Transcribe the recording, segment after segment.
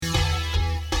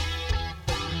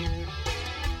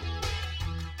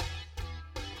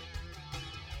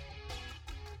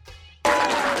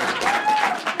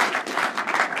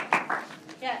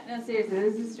Seriously,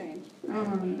 this is strange.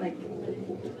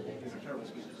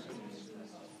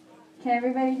 Can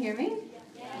everybody hear me?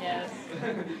 Yes.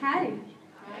 Hi.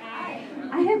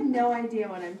 I have no idea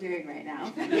what I'm doing right now.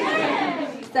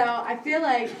 So I feel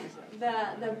like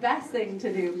the best thing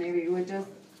to do maybe would just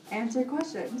answer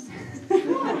questions.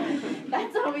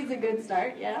 That's always a good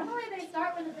start, yeah? Normally they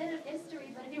start with a bit of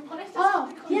history, but if you want to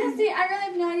Yeah, see, I really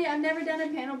have no idea. I've never done a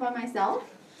panel by myself.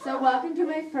 So welcome to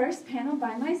my first panel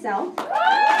by myself.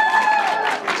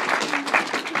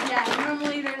 Yeah,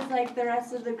 normally there's like the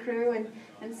rest of the crew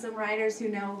and some writers who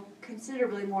know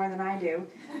considerably more than I do.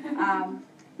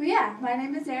 But yeah, my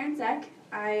name is Erin Zeck.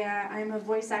 I'm a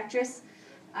voice actress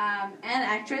and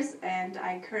actress, and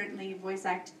I currently voice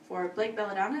act for Blake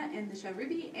Belladonna in the show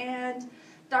RWBY and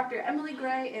Dr. Emily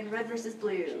Gray in Red vs.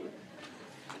 Blue.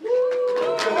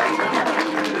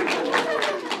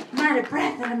 I'm out of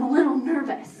breath and I'm a little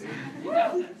nervous.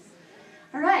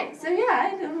 Alright, so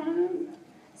yeah,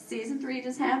 season 3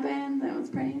 just happened. That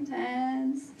was pretty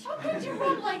intense. How could you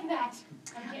run like that?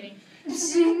 I'm kidding.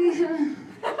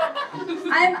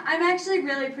 I'm actually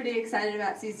really pretty excited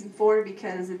about season 4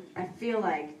 because I feel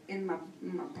like in my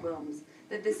plums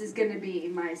that this is going to be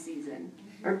my season.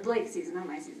 Or Blake's season, not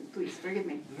my season. Please, forgive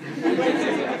me.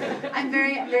 I'm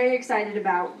very, very excited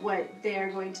about what they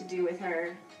are going to do with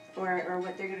her, or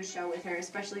what they're going to show with her,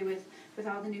 especially with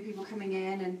all the new people coming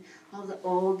in and all the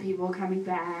old people coming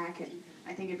back, and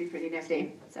I think it'd be pretty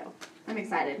nifty. So, I'm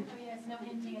excited. Oh yes, no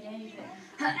hinting at anything.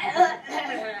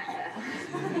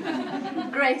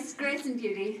 Grace and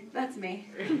beauty. That's me.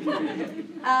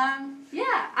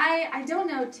 Yeah, I don't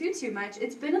know too much.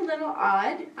 It's been a little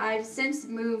odd. I've since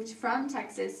moved from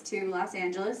Texas to Los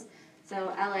Angeles,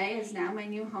 so LA is now my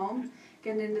new home.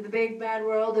 Getting into the big bad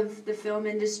world of the film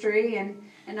industry and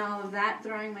all of that,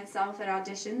 throwing myself at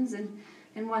auditions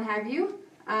and what have you.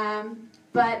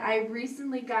 But I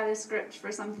recently got a script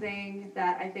for something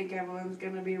that I think everyone's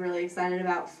going to be really excited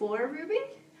about for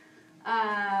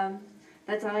RWBY.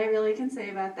 That's all I really can say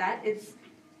about that. It's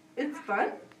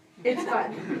fun. It's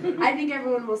fun. I think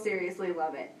everyone will seriously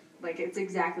love it. Like, it's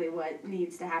exactly what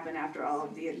needs to happen after all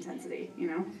of the intensity, you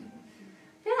know?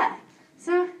 Yeah.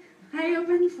 So, I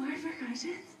open the floor for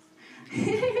questions.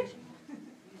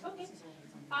 Okay.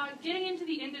 Getting into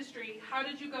the industry, how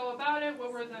did you go about it?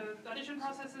 What were the audition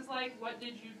processes like? What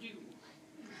did you do?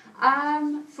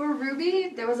 For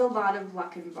RWBY, there was a lot of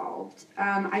luck involved.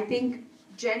 I think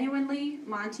genuinely,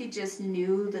 Monty just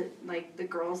knew the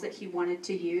girls that he wanted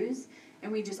to use,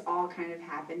 and we just all kind of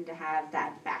happened to have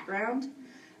that background.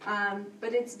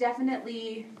 But it's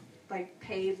definitely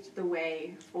paved the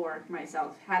way for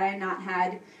myself. Had I not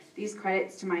had these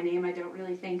credits to my name, I don't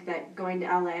really think that going to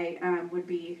LA would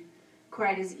be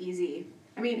quite as easy.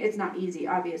 I mean, it's not easy,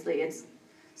 obviously. It's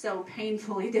so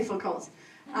painfully difficult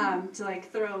to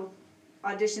throw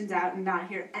auditions out and not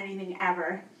hear anything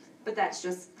ever. But that's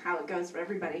just how it goes for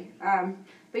everybody.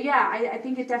 But yeah, I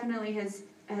think it definitely has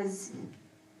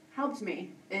helped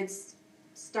me. It's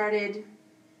started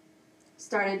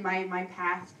my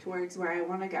path towards where I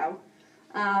want to go.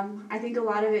 I think a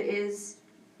lot of it is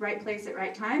right place at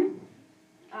right time.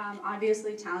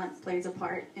 Obviously, talent plays a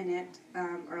part in it,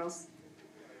 or else,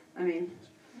 I mean,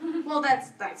 well,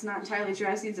 that's not entirely true.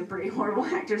 I've seen some pretty horrible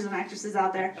actors and actresses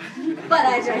out there, but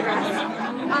I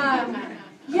digress.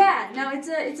 Yeah, no,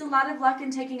 it's a lot of luck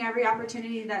in taking every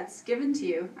opportunity that's given to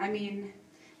you. I mean,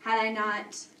 had I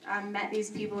not met these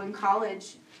people in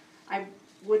college, I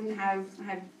wouldn't have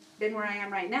been where I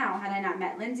am right now. Had I not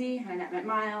met Lindsay, had I not met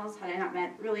Miles, had I not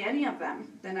met really any of them,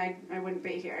 then I wouldn't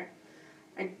be here.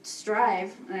 I'd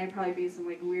strive, and I'd probably be in some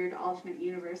weird alternate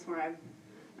universe where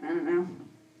I don't know,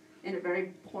 in a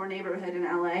very poor neighborhood in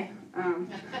LA.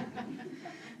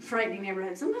 Frightening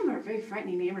neighborhood. Some of them are very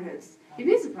frightening neighborhoods. You'd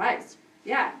be surprised.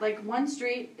 Yeah, one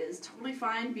street is totally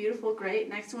fine, beautiful, great.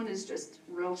 Next one is just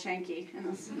real shanky.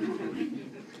 And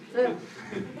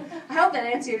I hope that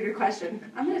answered your question.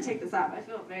 I'm going to take this off. I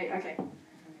feel very, okay.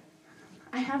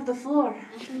 I have the floor.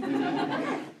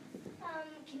 Can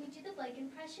you do the Blake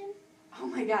impression? Oh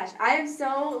my gosh, I am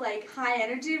so high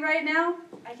energy right now.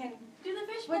 I can do the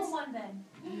fishbowl one then.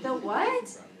 The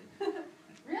what?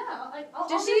 Yeah,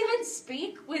 Does she even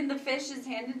speak when the fish is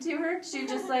handed to her? She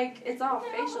just it's all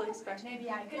facial expression. Maybe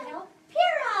I could help.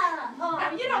 Pyrrha!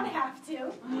 Oh, you don't have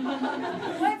to.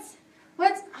 What's?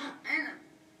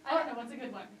 I don't know what's a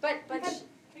good one. But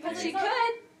she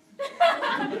could.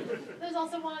 There's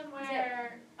also one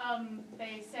where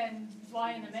they send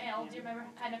Y in the mail. Do you remember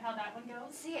kind of how that one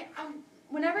goes? See,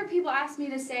 whenever people ask me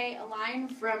to say a line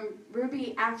from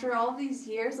RWBY after all these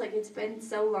years, it's been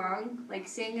so long,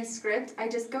 seeing a script, I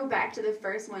just go back to the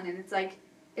first one, and it's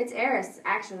it's Eris,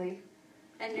 actually.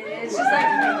 And it's just like,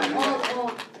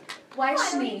 oh, why Come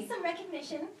on, we Schnee? need some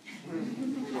recognition.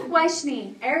 Why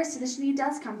Schnee? Heirs to the Schnee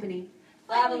Dust Company.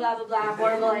 Blah, blah, blah, blah, blah.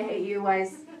 Horrible, I hate you,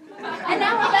 Weiss. And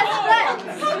now we're best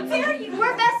friends. How dare you?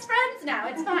 We're best friends now.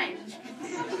 It's fine.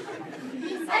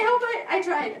 I hope I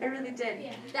tried. I really did.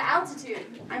 Yeah. The altitude.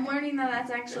 I'm learning that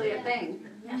that's actually a thing.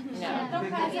 Yeah,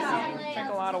 don't pass out. Drink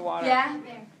a lot of water. Yeah?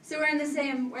 There. So we're in the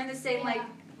same like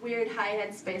weird high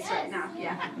head space right now.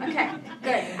 Yeah. Okay.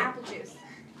 Good. Apple juice.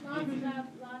 Lots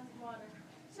of water.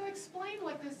 So explain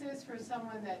what this is for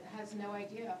someone that has no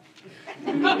idea.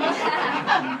 Explain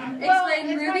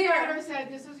as Ruby my or daughter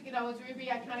said, this is, it's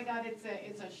Ruby. I kind of got it's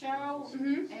a show.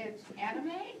 Mhm. It's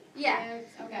anime. Yeah. It's,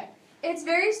 okay. It's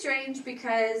very strange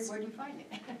because Where do you find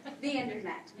it? the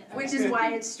internet, which is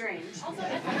why it's strange. Also,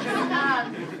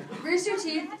 Rooster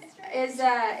Teeth is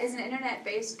an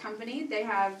internet-based company.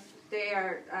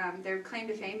 Their claim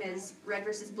to fame is Red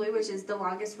vs. Blue, which is the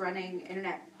longest-running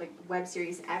internet web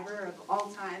series ever of all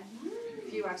time.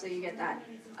 If you watch it, you get that.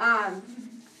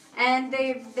 And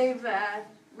they've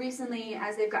recently,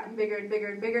 as they've gotten bigger and bigger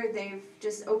and bigger, they've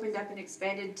just opened up and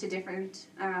expanded to different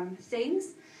things.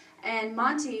 And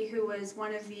Monty, who was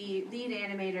one of the lead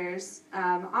animators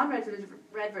on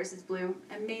Red vs. Blue,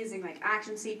 amazing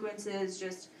action sequences,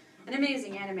 just an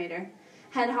amazing animator,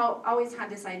 had always had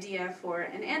this idea for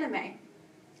an anime.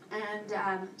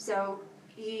 And so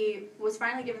he was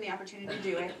finally given the opportunity to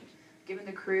do it, given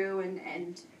the crew and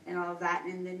all of that,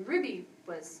 and then Ruby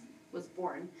was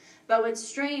born. But what's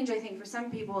strange, I think, for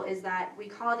some people is that we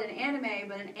call it an anime,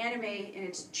 but an anime in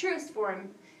its truest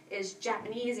form is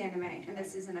Japanese anime, and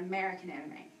this is an American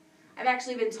anime. I've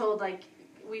actually been told,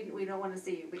 we don't want to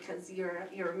see you because you're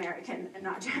American and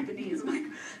not Japanese. I'm like,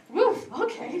 woof,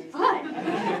 okay, fine.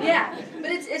 Yeah,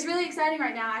 but it's really exciting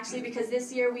right now, actually, because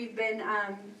this year we've been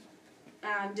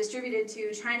distributed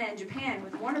to China and Japan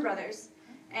with Warner Brothers,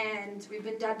 and we've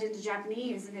been dubbed into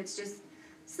Japanese, and it's just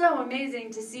so amazing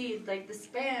to see the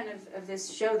span of this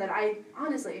show that I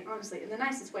honestly, in the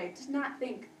nicest way, did not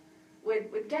think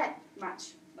would get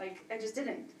much. I just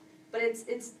didn't. But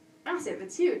it's massive,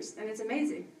 it's huge, and it's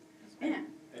amazing. Yeah.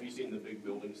 Have you seen the big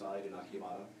building side in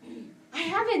Akihabara? I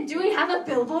haven't. Do we have a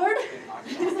billboard?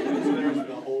 In Akihabara. So there's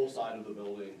the whole side of the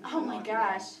building. Oh in my Akihabara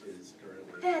gosh. Is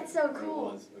currently, That's so or cool.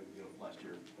 It was, last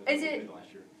year. Is it-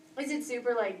 Last year. Is it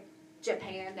super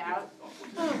Japanned out?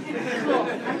 Oh, cool.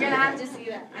 I'm gonna have to see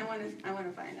that. I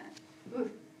wanna find that. Ooh.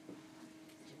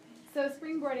 So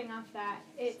springboarding off that,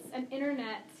 it's an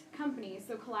internet company,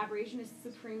 so collaboration is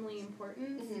supremely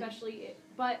important, Mhm. especially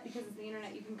but because it's the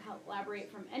internet, you can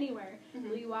collaborate from anywhere. Mhm.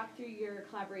 Will you walk through your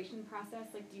collaboration process?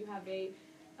 Do you have a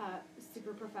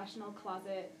super professional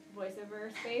closet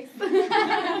voiceover space?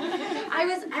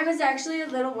 I was actually a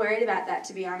little worried about that,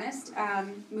 to be honest.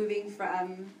 Moving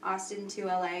from Austin to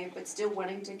LA, but still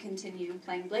wanting to continue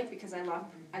playing Blake because I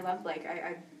love Blake.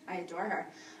 I adore her.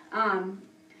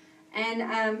 And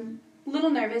a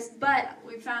little nervous, but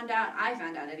I found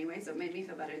out anyway, so it made me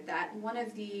feel better, that one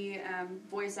of the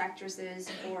voice actresses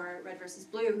for Red vs.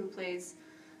 Blue, who plays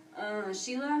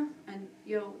Sheila and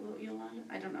Yolanda,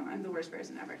 I don't know, I'm the worst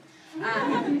person ever.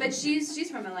 But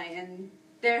she's from LA, and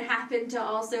there happen to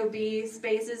also be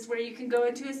spaces where you can go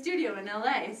into a studio in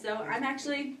LA. So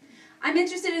I'm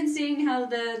interested in seeing how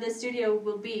the studio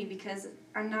will be, because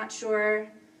I'm not sure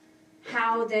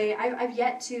how I've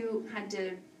yet to had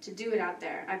to do it out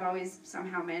there. I've always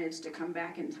somehow managed to come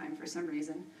back in time for some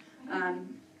reason.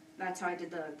 That's how I did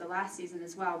the last season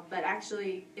as well. But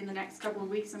actually, in the next couple of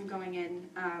weeks, I'm going in,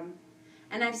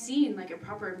 and I've seen a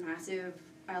proper massive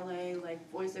LA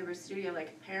voiceover studio,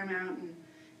 Paramount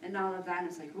and all of that. And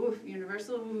it's woof,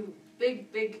 Universal, ooh,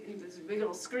 big, this big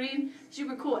little screen,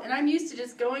 super cool. And I'm used to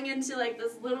just going into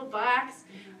this little box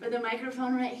with a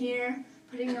microphone right here,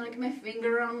 putting my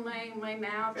finger on my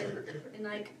mouth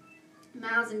and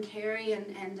Miles and Carrie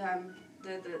and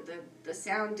the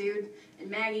sound dude and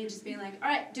Maggie just being all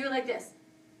right, do it like this.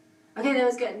 Okay, that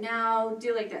was good. Now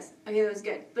do it like this. Okay, that was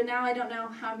good. But now I don't know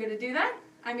how I'm going to do that.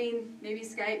 I mean, maybe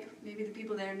Skype, maybe the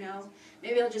people there know.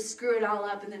 Maybe I'll just screw it all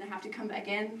up and then I have to come back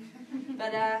in.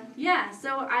 But yeah,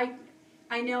 so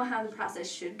I know how the process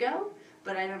should go,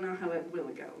 but I don't know how it will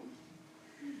go.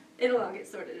 It'll all get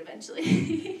sorted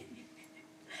eventually.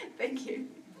 Thank you.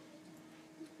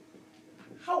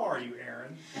 How are you,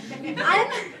 Erin?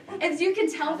 As you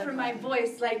can tell from my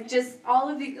voice, just all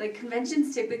of the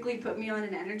conventions typically put me on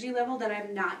an energy level that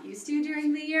I'm not used to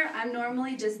during the year. I'm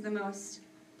normally just the most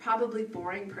probably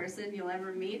boring person you'll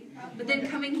ever meet. But then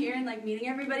coming here and like meeting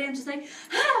everybody, I'm just like,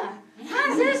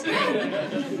 how's this?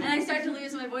 And I start to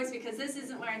lose my voice because this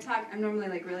isn't where I talk. I'm normally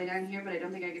like really down here, but I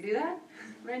don't think I could do that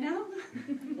right now.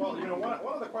 Well,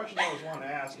 one of the questions I always want to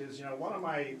ask is, one of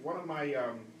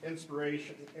my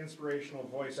inspirational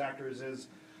voice actors is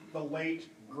the late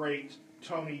great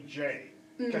Tony Jay,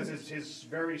 because his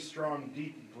very strong,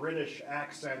 deep British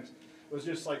accent was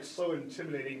just like so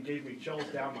intimidating, gave me chills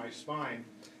down my spine.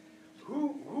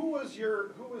 Who was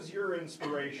your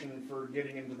inspiration for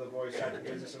getting into the voice acting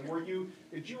business? And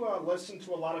did you listen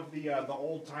to a lot of the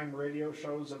old time radio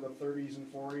shows of the 30s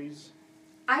and 40s?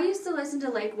 I used to listen to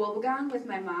Lake Wobegon with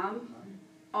my mom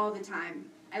all the time.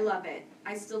 I love it.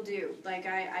 I still do. Like,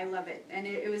 I love it. And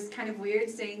it was kind of weird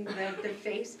seeing the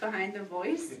face behind the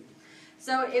voice.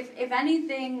 So if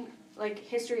anything, like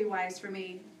history-wise for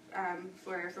me,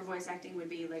 for voice acting would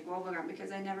be like Wobegon,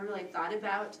 because I never really thought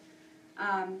about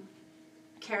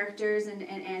characters and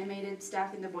animated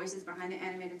stuff and the voices behind the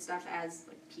animated stuff as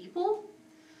like people.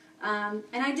 And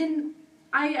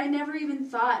I never even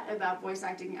thought about voice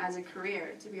acting as a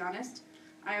career, to be honest.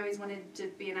 I always wanted to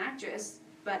be an actress,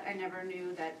 but I never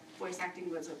knew that voice acting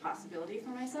was a possibility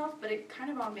for myself. But it kind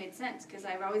of all made sense, because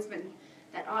I've always been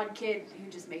that odd kid who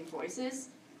just made voices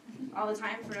all the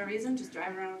time for no reason, just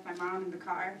driving around with my mom in the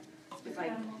car with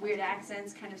like weird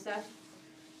accents kind of stuff.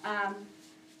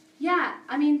 Yeah,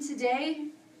 I mean, today,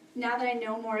 now that I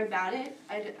know more about it,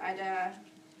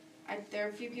 there are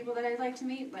a few people that I'd like to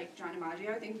meet, like John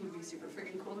DiMaggio. I think would be super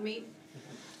freaking cool to meet.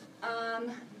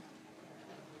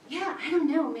 Yeah, I don't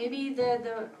know. Maybe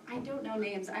I don't know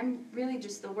names. I'm really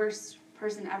just the worst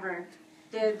person ever.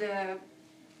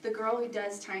 The girl who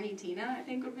does Tiny Tina, I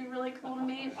think would be really cool to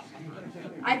meet.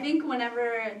 I think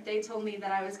whenever they told me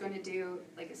that I was going to do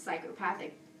like a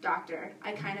psychopathic doctor,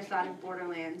 I kind of thought of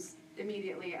Borderlands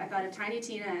immediately. I thought of Tiny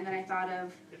Tina, and then I thought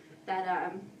of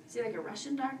that, is he like a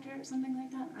Russian doctor or something like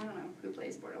that? I don't know who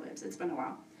plays Borderlands. It's been a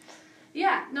while.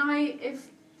 Yeah, no, if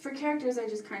for characters, I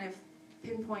just kind of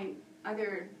pinpoint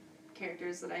other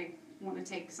characters that I want to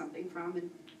take something from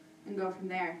and go from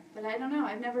there. But I don't know.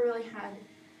 I've never really had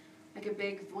like a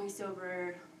big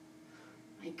voiceover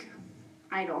like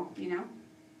idol,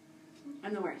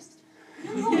 I'm the worst.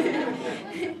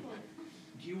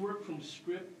 Do you work from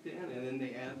script then, and then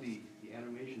they add the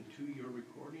animation to your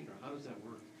recording, or how does that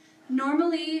work?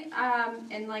 Normally,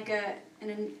 in like a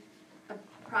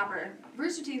proper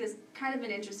Rooster Teeth is kind of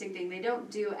an interesting thing. They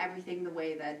don't do everything the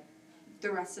way that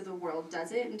the rest of the world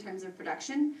does it in terms of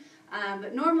production.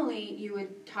 But normally, you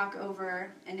would talk over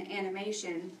an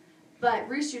animation, but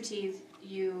Rooster Teeth,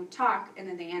 you talk and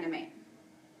then they animate.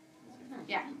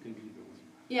 Yeah.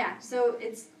 Yeah, so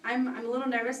I'm a little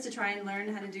nervous to try and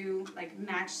learn how to do, like,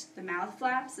 match the mouth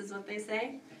flaps, is what they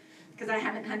say, because I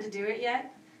haven't had to do it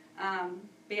yet.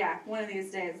 But yeah, one of these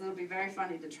days it'll be very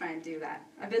funny to try and do that.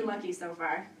 I've been lucky so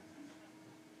far.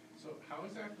 So how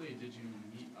exactly did you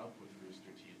meet up with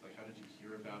Rooster Teeth? Like, how did you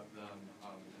hear about them?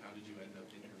 How did you end up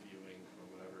interviewing for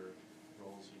whatever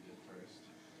roles you did first?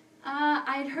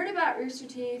 I'd heard about Rooster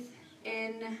Teeth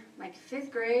in like 5th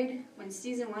grade when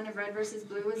season 1 of Red vs.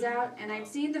 Blue was out, and I'd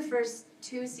seen the first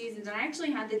 2 seasons, and I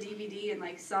actually had the DVD and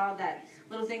like saw that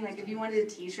little thing, like if you wanted a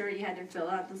t-shirt you had to fill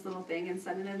out this little thing and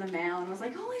send it in the mail, and I was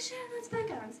like, holy shit, that's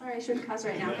Becca. I'm sorry, I shouldn't cuss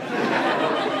right now.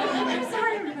 I'm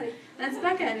sorry, everybody. That's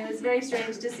Becca, and it was very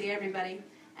strange to see everybody.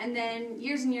 And then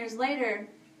years and years later,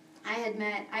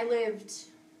 I lived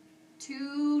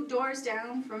 2 doors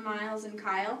down from Miles and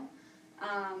Kyle.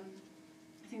 I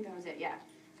think that was it, yeah.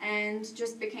 And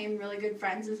just became really good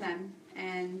friends with them.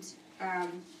 And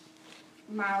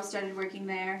Miles started working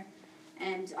there,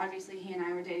 and obviously he and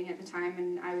I were dating at the time,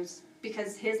 and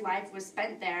because his life was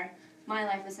spent there, my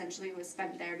life essentially was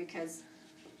spent there because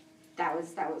that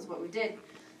was what we did.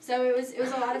 So it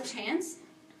was a lot of chance.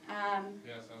 Yeah,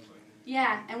 sounds like it.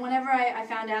 Yeah, and whenever I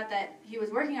found out that he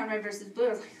was working on Red vs. Blue, I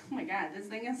was like, oh my god, this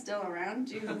thing is still around?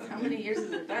 Jesus, how many years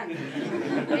has it been?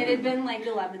 It had been like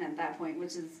 11 at that point,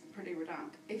 which is pretty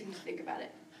redonk, if you think about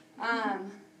it.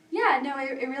 Yeah, no,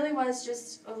 it really was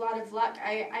just a lot of luck.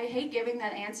 I hate giving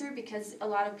that answer because a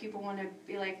lot of people want to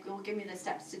be like, well, give me the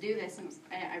steps to do this, and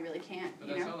I really can't, But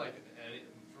that's not like,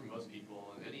 for most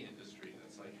people in any industry,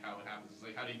 that's like how it happens. It's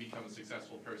like, how do you become a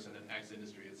successful person in X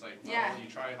industry? It's like, well, yeah. You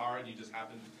try hard, you just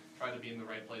happen to try to be in the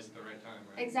right place at the right time,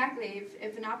 right? Exactly.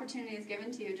 If an opportunity is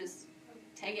given to you, just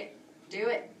take it. Do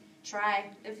it. Try.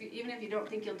 Even if you don't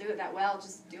think you'll do it that well,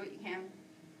 just do what you can.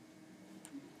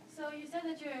 So you said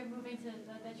that you moved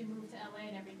to LA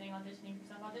and everything, auditioning for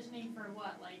stuff. Auditioning for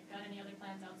what? Like, got any other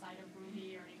plans outside of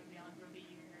Ruby or even beyond Ruby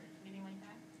or anything like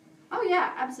that? Oh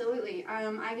yeah, absolutely.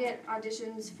 I get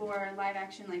auditions for live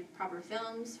action, like proper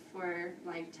films, for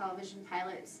like television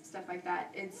pilots, stuff like that.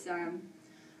 It's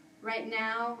right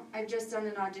now I've just done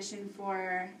an audition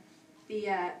for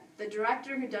the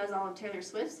director who does all of Taylor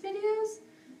Swift's videos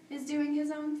is doing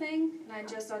his own thing, and I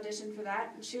just auditioned for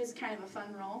that. And she was kind of a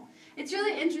fun role. It's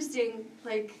really interesting.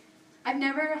 Like I've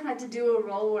never had to do a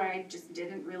role where I just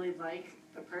didn't really like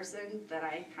the person that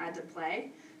I had to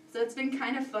play. So it's been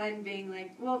kind of fun being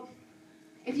like, well,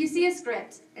 if you see a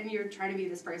script and you're trying to be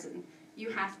this person, you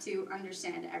have to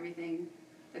understand everything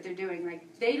that they're doing. Like,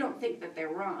 they don't think that they're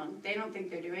wrong. They don't think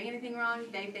they're doing anything wrong.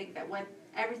 They think that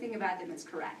everything about them is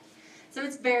correct. So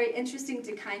it's very interesting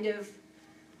to kind of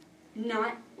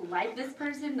not like this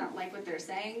person, not like what they're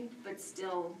saying, but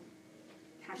still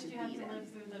have to But be you have to them. live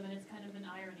through them, and it's kind of an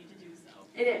irony to do so.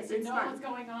 It is. You It's know fun. what's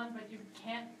going on, but you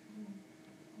can't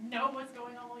know what's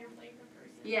going on while you're playing the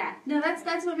person. Yeah, no,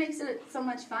 that's what makes it so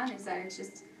much fun, is that it's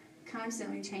just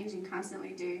constantly changing,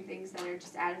 constantly doing things that are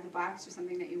just out of the box or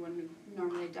something that you wouldn't have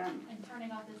normally done. And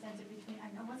turning off the sense of between,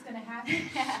 I know what's going to happen.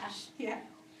 Yeah.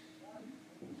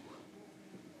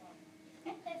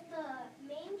 If the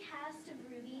main cast of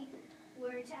Ruby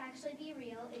were to actually be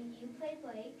real and you played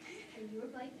Blake, and you were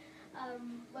Blake,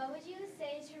 what would you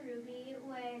say to Ruby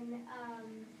when,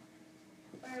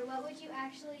 or what would you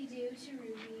actually do to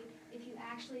Ruby if you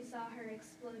actually saw her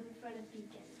explode in front of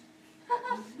Beacon?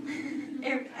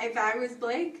 If I was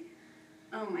Blake,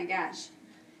 oh my gosh,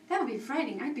 that would be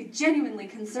frightening. I'd be genuinely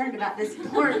concerned about this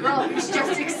poor girl who's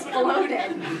just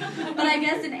exploded. But I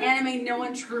guess in anime, no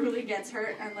one truly gets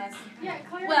hurt unless... Yeah,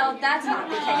 clearly. Well, that's not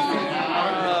the case.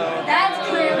 That's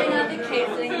clearly not the case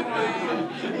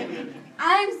anymore.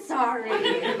 I'm sorry.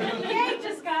 Ye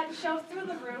just got shoved through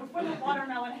the roof with a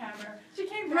watermelon hammer. She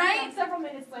came back Right? up several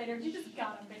minutes later. She just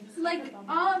got up and just Like,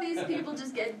 all these people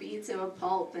just get beat to a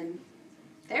pulp and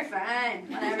they're fine.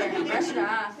 Whatever. Brush it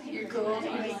off. You're cool.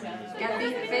 You just got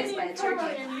beat in the face by a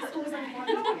turkey.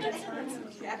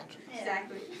 Yeah,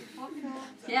 exactly.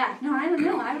 Yeah, no, I don't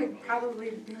know. I would probably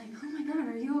be like, oh my God,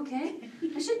 are you okay?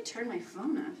 I should turn my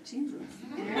phone off. Jesus.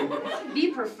 You know?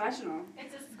 Be professional.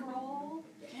 It's a scroll.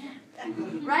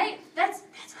 Right? That's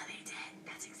what they did.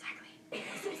 That's exactly.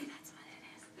 That's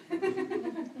what it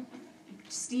is.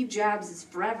 Steve Jobs is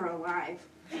forever alive.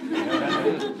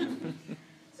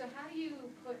 So how do you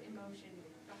put emotion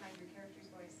behind your character's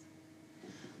voice?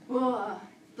 Whoa.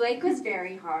 Blake was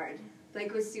very hard.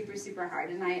 Blake was super, super hard,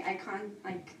 and I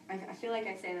feel like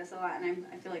I say this a lot, and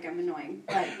I feel like I'm annoying,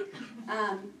 but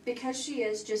because she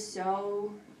is just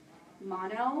so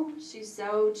mono, she's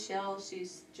so chill,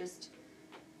 she's just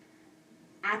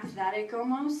apathetic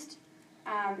almost.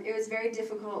 It was very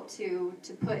difficult to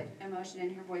put emotion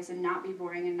in her voice and not be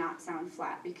boring and not sound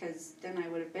flat, because then I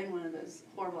would have been one of those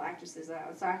horrible actresses that I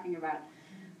was talking about.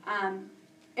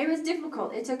 It was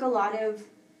difficult. It took a lot of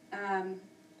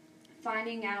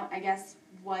finding out, I guess,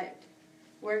 what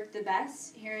worked the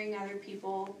best. Hearing other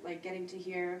people, like getting to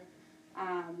hear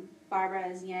Barbara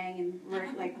as Yang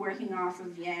and working off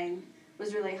of Yang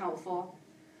was really helpful.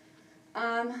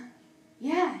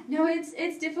 Yeah, no,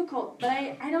 it's difficult, but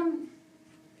I don't.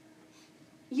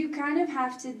 You kind of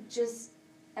have to just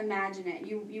imagine it.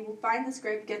 You find the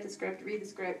script, get the script, read the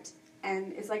script,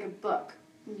 and it's like a book.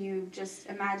 You just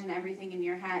imagine everything in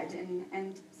your head,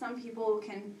 and some people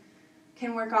can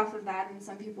work off of that, and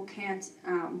some people can't.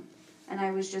 And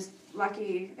I was just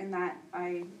lucky in that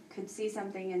I could see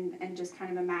something and just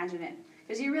kind of imagine it.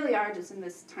 Because you really are just in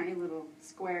this tiny little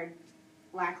squared,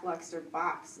 lackluster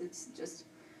box. It's just,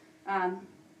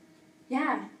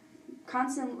 yeah,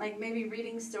 constant, like maybe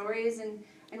reading stories and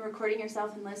recording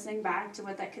yourself and listening back to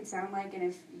what that could sound like. And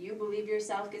if you believe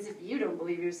yourself, because if you don't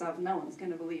believe yourself, no one's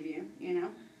going to believe you, you know?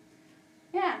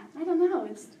 Yeah, I don't know.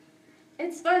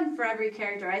 It's fun for every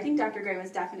character. I think Dr. Gray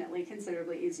was definitely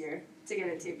considerably easier to get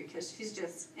into because she's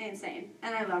just insane.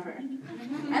 And I love her.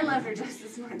 I love her just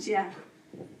as much, yeah.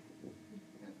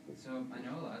 So I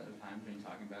know a lot of times when you're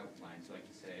talking about lines you like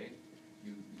to say,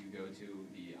 you go to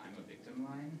the I'm a victim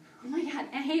line. Oh my God,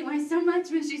 I hate Why so much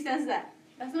when she says that.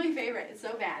 That's my favorite. It's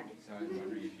so bad. So I was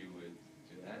wondering if you would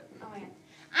do that. Oh my God.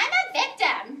 I'm a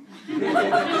victim!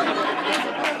 It's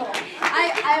horrible.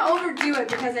 I overdo it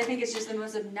because I think it's just the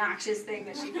most obnoxious thing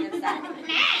that she could have said.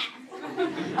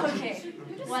 Okay,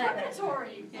 whatever.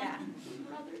 Discriminatory. Yeah.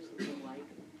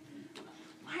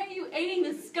 Why are you eating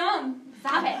the scum?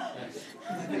 Stop it.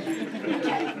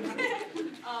 Okay.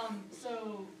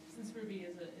 So since Ruby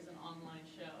is an online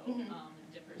show, Mhm.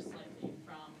 it differs slightly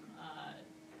from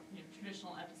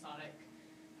traditional episodic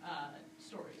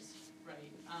stories,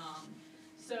 right?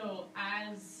 So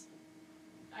as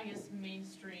I guess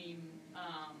mainstream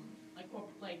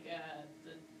like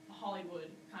the Hollywood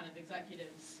kind of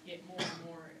executives get more and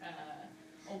more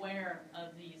aware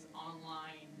of these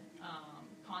online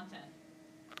content.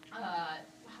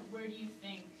 Where do you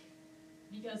think,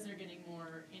 because they're getting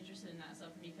more interested in that stuff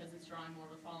and because it's drawing more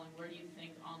of a following, where do you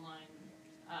think online,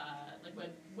 like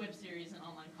web series and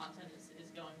online content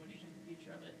is going? What do you think the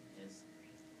future of it is?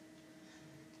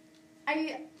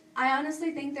 I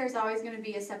honestly think there's always going to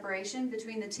be a separation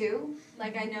between the two.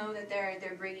 Like, I know that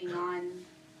they're bringing on,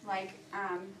 like,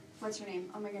 what's her name?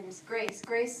 Oh my goodness,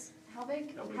 Grace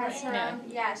Helbig has her own.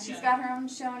 Yeah, she's got her own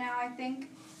show now, I think.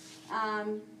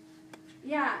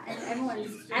 Yeah, and everyone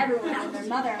and their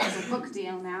mother has a book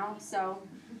deal now. So,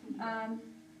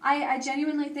 I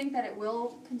genuinely think that it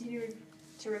will continue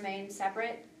to remain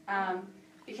separate.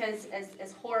 Because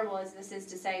as horrible as this is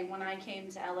to say, when I came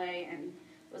to LA and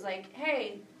was like,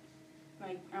 hey,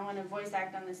 like, I want to voice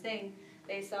act on this thing,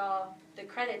 they saw the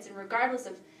credits, and regardless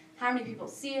of how many people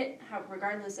see it,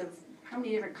 regardless of how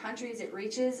many different countries it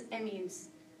reaches, it means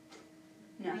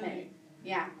nothing. Really?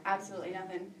 Yeah, absolutely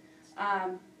nothing.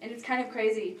 And it's kind of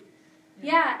crazy.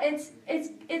 Yeah,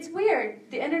 it's weird.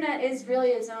 The internet is really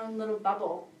its own little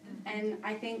bubble, and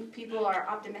I think people are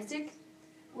optimistic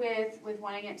with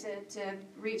wanting it to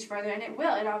reach further, and it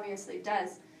will. It obviously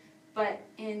does. But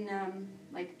in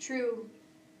like true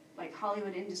like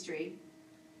Hollywood industry,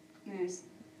 there's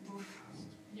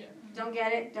don't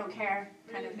get it, don't care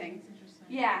kind of thing.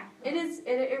 Yeah, it is.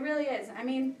 It really is. I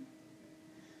mean,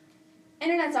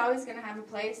 internet's always going to have a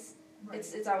place. Right.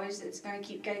 It's going to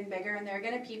keep getting bigger, and there are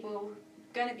going to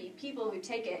be people who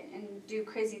take it and do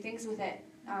crazy things with it.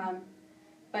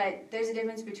 But there's a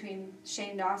difference between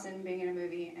Shane Dawson being in a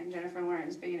movie and Jennifer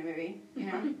Lawrence being in a movie. You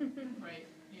know? Right.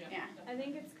 Yeah. I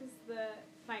think it's because the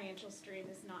financial stream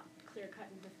is not clear-cut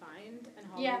and defined, and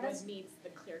Hollywood needs the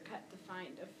clear-cut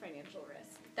defined of financial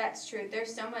risk. That's true.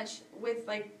 There's so much with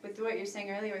what you're saying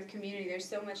earlier with Community. There's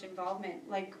so much involvement.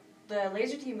 Like the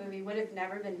Laser Team movie would have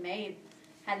never been made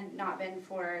had it not been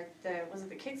for the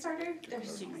Kickstarter? There's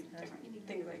so many different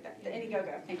things like that. The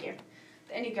Indiegogo. Thank you.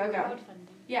 The Indiegogo. Crowdfunding.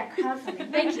 Yeah,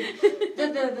 crowdfunding. Thank you.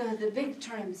 The big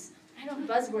terms. I know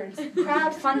buzzwords.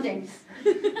 Crowdfunding.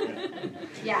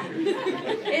 Yeah.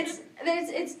 It's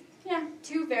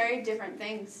two very different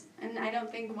things, and I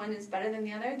don't think one is better than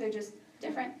the other. They're just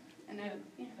different, and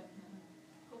yeah.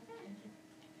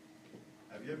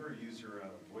 Have you ever used your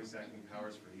voice acting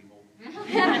powers for evil?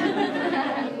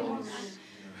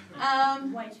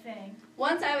 White Fang.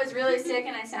 Once I was really sick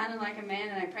and I sounded like a man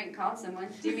and I prank called someone.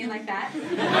 Do you mean like that?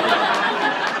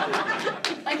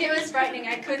 Like it was frightening.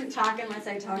 I couldn't talk unless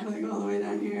I talked like all the way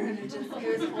down here, and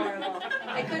it was horrible.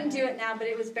 I couldn't do it now, but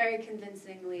it was very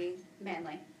convincingly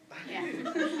manly. Yeah.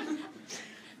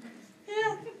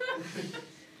 Yeah.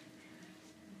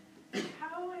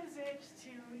 How is it to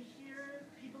hear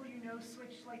people you know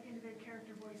switch like into their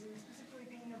character voices, specifically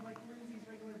thinking of like Lindsay's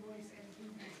regular voice and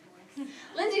Ruby's voice?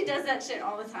 Lindsay does that shit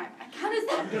all the time.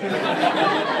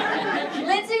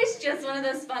 Lindsay's just one of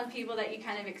those fun people that you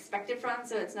kind of expect it from,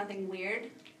 so it's nothing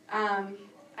weird.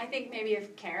 I think maybe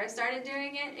if Kara started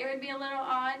doing it, it would be a little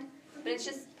odd, but it's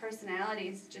just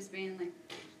personalities, just being like,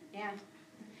 yeah.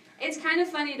 It's kind of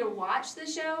funny to watch the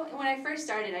show. When I first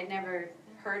started, I'd never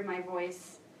heard my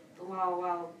voice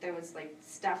while there was like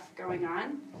stuff going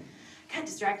on. I got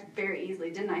distracted very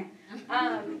easily, didn't I?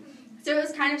 So it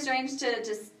was kind of strange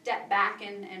to step back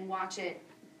and watch it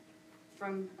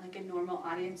from like a normal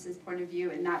audience's point of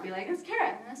view and not be like, that's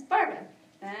Kara, that's Barbara,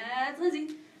 that's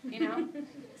Lizzie, you know?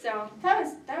 So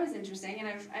that was interesting, and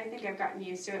I think I've gotten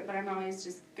used to it, but I'm always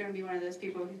just going to be one of those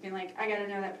people who's been like, I got to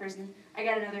know that person, I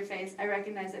got to know their face, I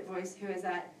recognize that voice, who is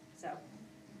that? So,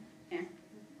 yeah.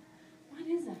 What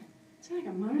is that? Is there like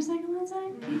a motorcycle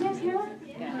outside? Can you guys hear that?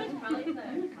 Yeah, it's probably the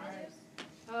cars.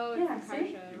 Oh, it's a car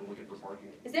see? show.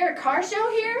 Is there a car show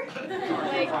here?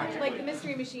 like the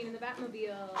Mystery Machine and the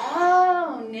Batmobile.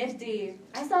 Oh, nifty.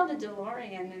 I saw the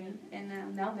DeLorean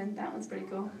in Melbourne. That one's pretty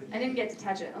cool. I didn't get to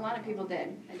touch it. A lot of people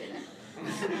did. I didn't.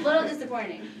 A little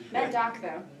disappointing. Met Doc,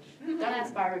 though. Don't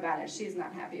ask Barbara about it. She's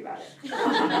not happy about it.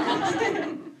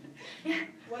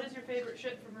 What is your favorite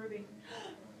shit from Ruby?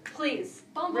 Please.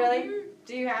 Really?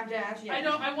 Do you have to ask? Yeah.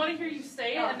 I want to hear you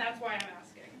say it, and that's why I'm asking.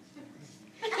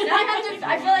 Now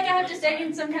I feel like I have to say it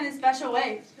in some kind of special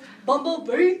way.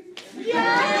 Bumblebee. Yay!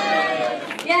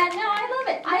 Yeah, no, I love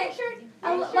it.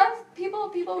 I love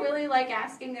people really like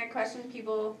asking that question.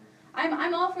 People,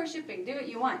 I'm all for shipping. Do what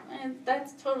you want. And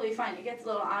that's totally fine. It gets a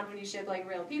little odd when you ship like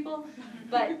real people,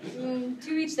 but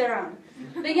to each their own.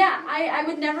 But yeah, I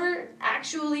would never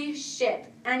actually ship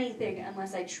anything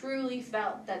unless I truly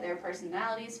felt that their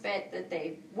personalities fit, that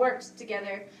they worked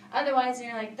together. Otherwise,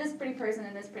 you're like, this pretty person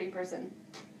and this pretty person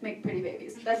make pretty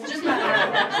babies. That's just not how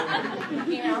it works.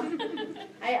 You know?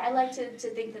 I like to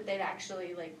think that they'd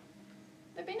actually, like,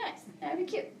 that'd be nice. That'd be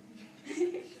cute.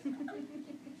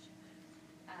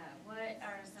 What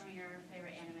are some of your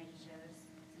favorite animated shows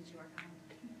since you work on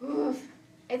them? Oof.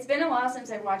 It's been a while since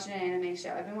I've watched an anime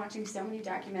show. I've been watching so many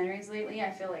documentaries lately.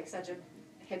 I feel like such a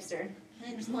hipster.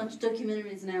 I just watch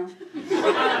documentaries now.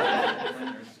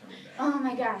 Oh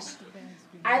my gosh.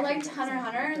 I liked Hunter x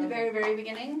Hunter in the very, very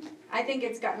beginning. I think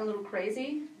it's gotten a little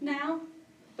crazy now,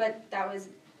 but that was,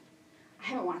 I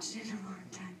haven't watched it in a long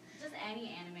time. Just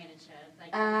any animated shows,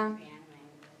 like Um,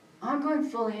 I'm going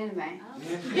full anime. Oh.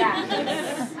 Yeah.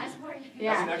 I support you.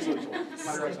 Yeah. That's an excellent choice.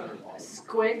 Hunter x Hunter is awesome.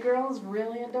 Squid Girl's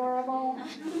really adorable.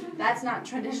 That's not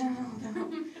traditional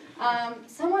though.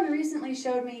 Someone recently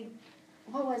showed me,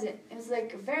 what was it? It was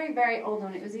like a very, very old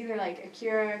one. It was either like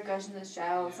Akira, Ghost in the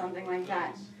Shell, something like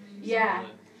that. Yeah.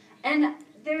 And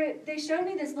they showed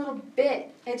me this little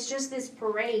bit. It's just this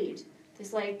parade,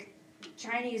 this like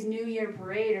Chinese New Year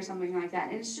parade or something like that.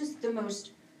 And it's just the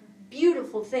most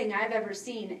beautiful thing I've ever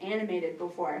seen animated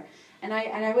before. And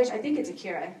I think it's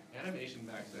Akira. Animation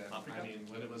back then, I mean,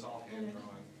 when it was all hand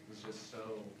drawn, was just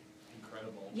so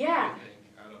incredible. Yeah.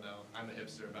 I don't know. I'm a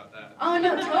hipster about that. Oh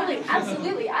no, totally,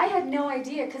 absolutely. I had no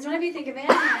idea, because whenever you think of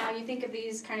anime now, you think of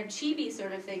these kind of chibi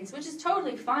sort of things, which is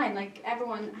totally fine. Like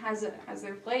everyone has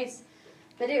their place,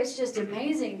 but it was just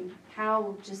amazing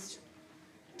how just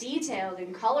detailed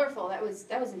and colorful. That was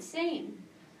insane.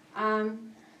 I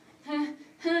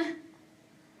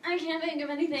can't think of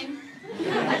anything.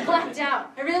 I blacked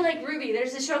out. I really like Ruby.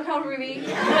 There's a show called Ruby.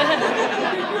 So,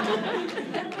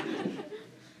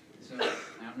 I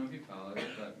don't know if you followed it,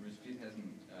 but Rooster Teeth has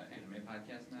an anime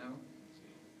podcast now.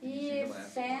 Yeah,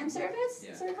 fan service?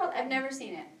 Yeah. Is it called? I've never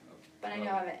seen it, but I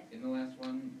know of it. In the last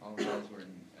one, all the girls were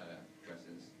in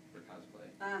dresses for cosplay.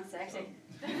 Ah, sexy.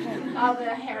 All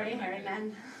the hairy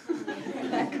men.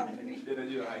 That company. Did they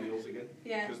do the high heels again?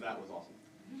 Yeah. Because that was awesome.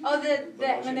 Oh,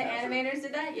 when the animators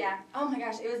did that? Yeah. Oh my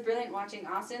gosh, it was brilliant watching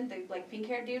Austin, the like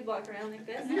pink-haired dude, walk around like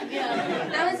this. Yeah.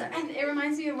 That was, and it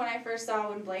reminds me of when I first saw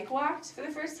when Blake walked for the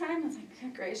first time. I was like,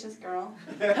 good gracious, girl.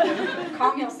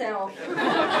 Calm yourself. You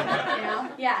know?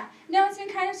 Yeah. No, it's been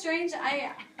kind of strange.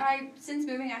 I since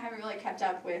moving, I haven't really kept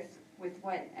up with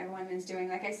what everyone is doing.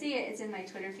 Like I see it, it's in my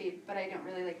Twitter feed, but I don't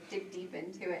really like dig deep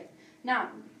into it.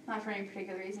 Not for any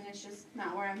particular reason. It's just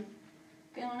not where I'm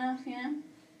feeling enough, you know?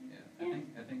 Yeah,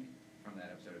 I think from that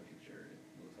episode of Future, it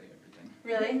looks like everything.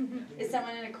 Really? Is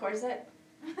someone in a corset?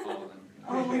 All of them.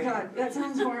 Oh my god, that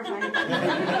sounds horrifying.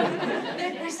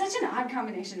 There's such an odd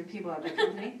combination of people at the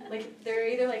company. Like, they're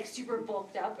either like super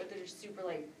bulked up or they're just super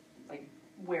like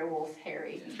werewolf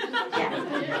hairy.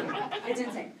 Yeah. It's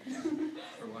insane.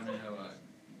 For one, I know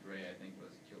Gray, I think,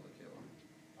 was Kill la Kill.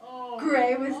 Oh.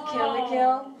 Gray was Kill la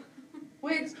Kill.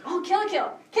 Which, Kill la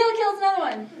Kill. Kill la Kill's another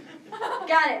one.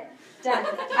 Got it. Done.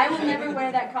 I will never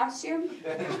wear that costume,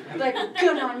 but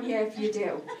good on you if you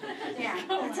do. Yeah,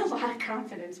 that's a lot of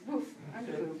confidence. Woof. I'm a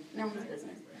boob. No one's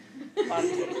business. Do you have a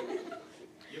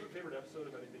favorite episode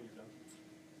of anything you've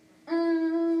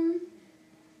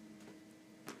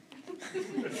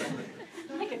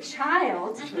done? Like a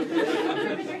child.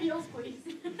 Ribbon your heels, please.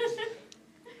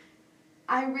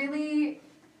 I really,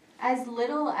 as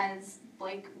little as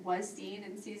Blake was seen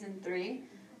in season 3,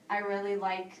 I really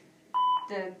like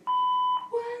the.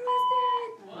 What was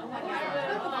that?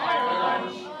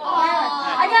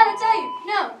 I gotta tell you,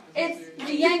 no, it's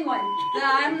the Yang one. No,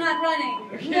 I'm not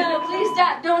running. No, please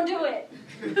stop. Don't do it.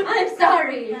 I'm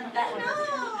sorry. That one.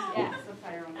 Yeah.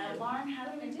 Alarm has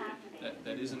been activated.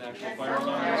 That is an actual fire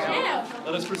alarm. So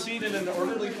let us proceed in an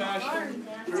orderly fashion.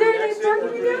 Stand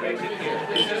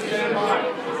by.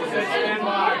 Stand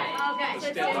by. Okay.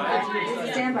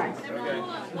 Stand by.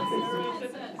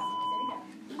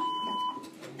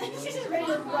 She's just ready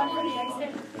to run for the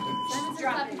exit.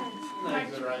 Drop it.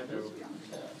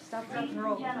 Stop,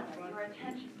 roll. Gentlemen, your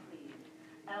attention, please.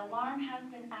 An alarm has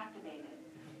been activated.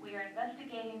 We are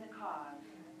investigating the cause.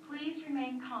 Please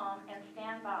remain calm and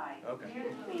stand by. Okay. Near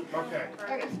the police. Okay.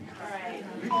 All right.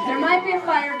 There might be a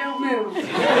fire. Don't move.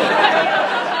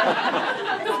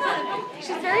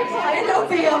 She's very quiet. It'll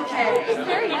be okay. She's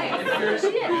very nice. She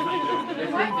is.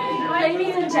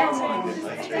 Ladies and gentlemen,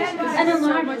 an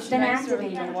alarm has been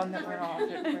activated. The one that went off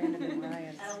at Brandon and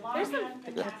Ryan's.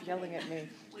 They kept yelling at me.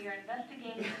 We are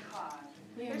investigating the cause.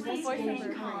 Weird. Please That's remain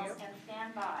good. calm and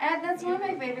stand by. That's one of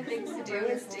my favorite things to do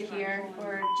is to hear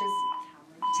or just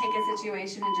take a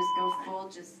situation and just go full,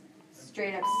 just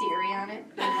straight up Siri on it.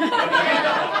 So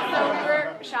we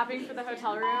were shopping for the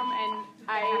hotel room, and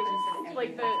I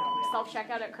like the self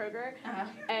checkout at Kroger,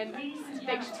 and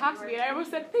she talked to me, and I almost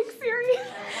said, "Thanks, Siri."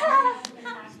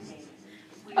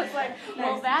 I was like,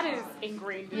 well, that is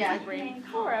ingrained in my brain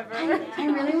forever. I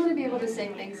really want to be able to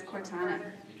say thanks, Cortana.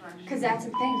 Because that's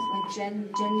the thing, like Jen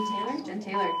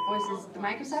Taylor voices the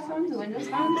Microsoft phones, the Windows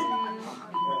phones.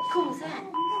 Cool as that.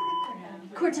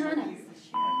 Cortana,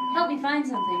 help me find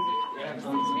something.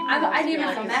 I do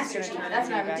myself Master Chief, that's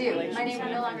what I would do. My name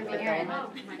would no longer be Aaron,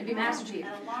 it'd be Master Chief.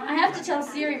 I have to tell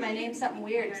Siri my name's something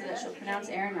weird so that she'll pronounce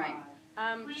Aaron right.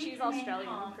 She's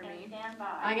Australian for me.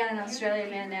 I got an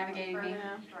Australian man navigating me.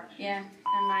 Yeah,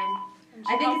 and mine.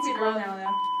 I think it's a girl now,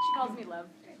 though. She calls me Love.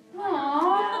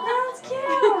 Aww, that's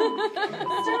cute.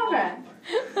 Stop it.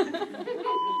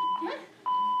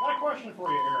 Got a question for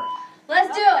you, Aaron.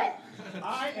 Let's do it.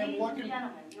 I am looking.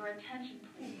 Gentlemen, your attention,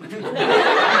 please.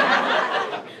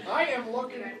 I am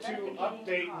looking to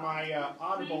update my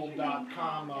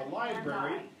Audible.com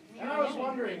library, and I was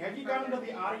wondering, have you gotten to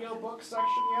the audiobook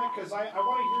section yet? Because I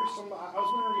want to hear some. I was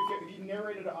wondering if you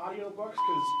narrated audiobooks,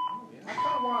 because I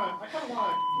kind of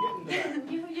want to get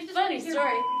into that. Funny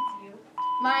story.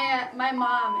 My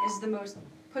mom is the most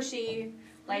pushy,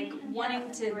 like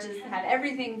wanting to just have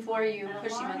everything for you,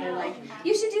 pushy mother, like,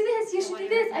 you should do this, you should do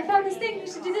this, I found this thing, you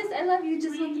should do this, I love you,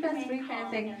 just want the best for you kind of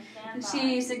thing. And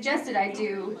she suggested I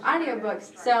do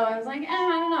audiobooks, so I was like, I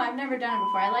don't know, I've never done it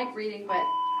before. I like reading, but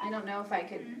I don't know if I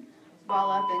could ball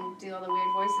up and do all the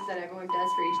weird voices that everyone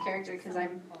does for each character, because I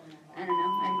don't know,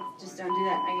 I just don't do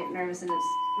that. I get nervous and it's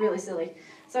really silly.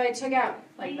 So I took out,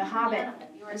 like, The Hobbit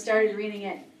and started reading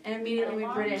it, and immediately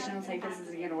went British, and I was like, this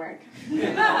isn't going to work.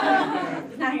 It's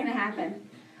not going to happen.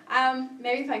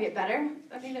 Maybe if I get better,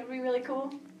 I think that would be really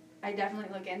cool. I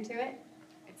definitely look into it.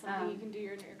 It's something you can do in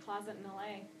your closet in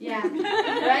LA. Yeah,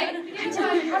 right? I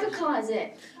don't have a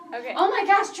closet. Okay. Oh my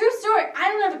gosh, true story. I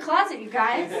don't have a closet, you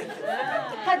guys.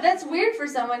 That's weird for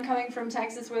someone coming from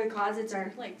Texas where the closets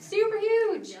are, like, super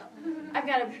huge. I've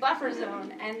got a buffer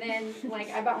zone, and then, like,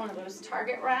 I bought one of those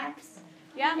Target racks.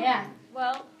 Yeah? Yeah.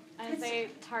 Well, I'd say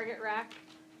Target rack,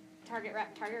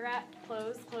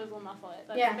 clothes will muffle it.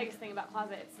 That's Yeah. the biggest thing about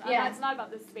closets. Yeah. It's not about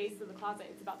the space of the closet,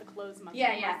 it's about the clothes muffling.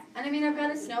 Yeah. And I mean, I've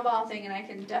got a snowball thing, and I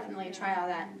can definitely try all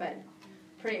that, but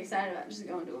pretty excited about just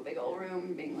going to a big old room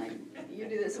and being like, you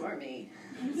do this for me.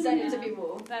 Send it to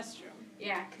people. That's true.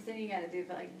 Yeah, because then you got to do,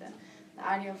 like, the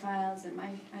audio files, and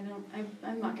I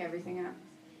muck everything up.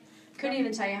 Couldn't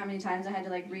even tell you how many times I had to,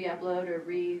 like, re-upload or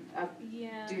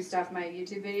do stuff in my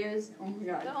YouTube videos. Oh my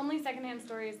god. The only secondhand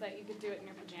story is that you could do it in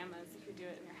your pajamas if you do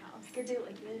it in your house. I could do it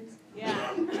like this.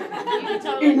 Yeah. You could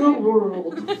totally In the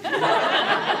world. Would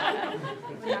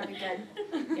not be good.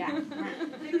 Yeah. I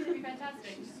think it would be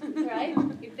fantastic. Right?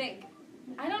 You'd think.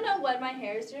 I don't know what my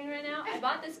hair is doing right now. I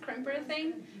bought this crimper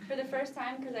thing for the first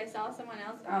time because I saw someone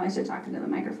else. Oh, I should talk into the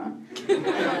microphone.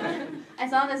 I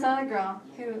saw this other girl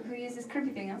who used this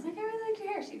crimpy thing. I was like, I really like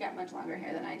your hair. She got much longer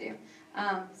hair than I do.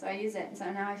 So I use it. And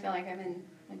so now I feel like I'm in,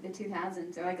 like, the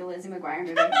 2000s or like a Lizzie McGuire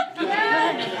movie.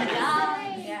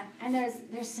 Yeah. And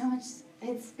there's so much.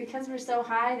 It's because we're so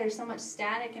high. There's so much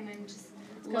static and then just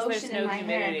lotion in my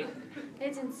hair.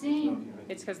 It's insane.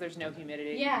 It's because there's no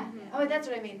humidity. Yeah. Oh, that's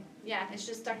what I mean. Yeah, it's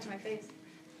just stuck to my face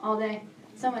all day.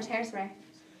 So much hairspray.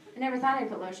 I never thought I'd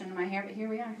put lotion in my hair, but here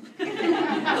we are.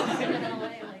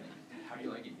 How do you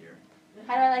like it here?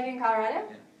 How do I like it in Colorado?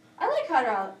 I like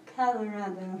Colorado.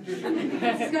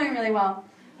 It's going really well.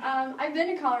 I've been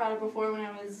to Colorado before when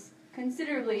I was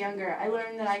considerably younger. I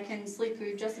learned that I can sleep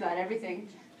through just about everything.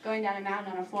 Going down a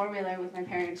mountain on a four-wheeler with my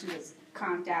parents and just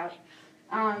conked out.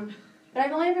 But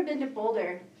I've only ever been to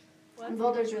Boulder. And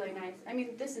Boulder's really nice. I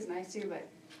mean, this is nice too, but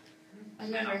I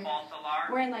remember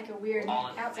we're in like a weird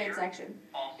outside section.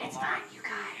 It's fine, you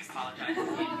guys. Thank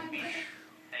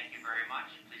you very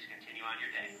much. Please continue on your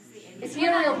day. Is he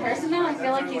a real person now? I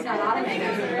feel like he's not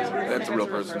automated. That's a real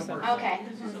person. Okay,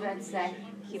 I was about to say.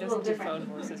 He It's a doesn't little do different.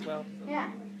 phone voice as well. Yeah.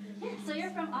 So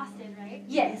you're from Austin, right?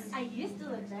 Yes. I used to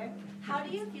live there. How do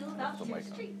you feel about Church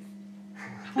Streets?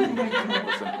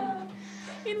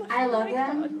 I love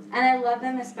them, and I love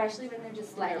them especially when they're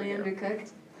just slightly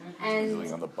undercooked.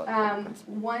 And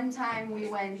one time we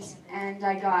went, and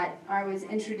I was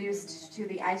introduced to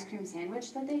the ice cream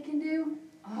sandwich that they can do.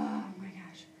 Oh my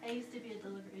gosh. I used to be a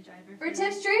delivery driver. For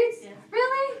Tiff Streets? Yeah.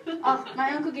 Really? Oh,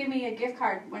 my uncle gave me a gift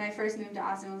card when I first moved to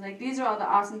Austin. He was like, these are all the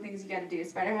awesome things you gotta do.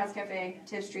 Spider House Cafe,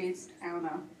 Tiff Streets, I don't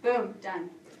know. Boom,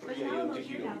 done. There's Yeah, now you'll a just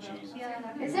Motu eat now, cheese. though.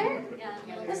 Yeah. Is there?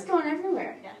 Yeah. That's going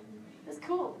everywhere. Yeah. That's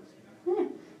cool.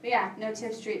 But yeah, no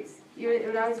Tiff's treats. It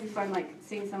would always be fun, like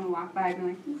seeing someone walk by and be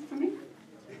like, "This is for me."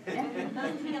 Yeah.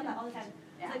 We get that all the time.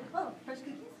 Yeah. It's like, oh, fresh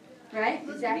cookies? Right?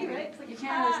 Those Exactly. For me, right? It's like, You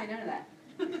can't really say no to that.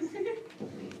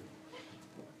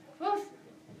 Woof.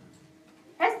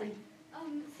 Presley.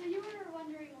 So you were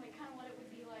wondering, like, kind of what it would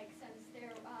be like since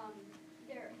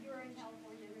you're in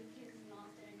California with kids in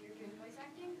Austin and you're doing voice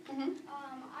acting. Mm-hmm.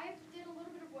 I did a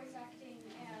little bit of voice acting,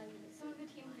 and some of the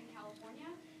team was in California.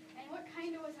 And what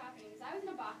kind of was happening is I was in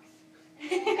a box,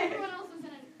 and then everyone else was in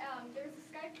there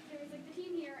was like the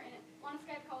team here, and on a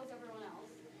Skype call was everyone else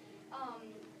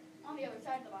on the other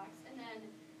side of the box, and then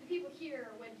the people here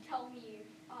would tell me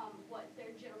what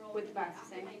their general What the box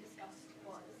is saying. they discussed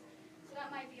was. So that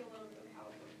might be a little bit of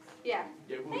how it works. Yeah.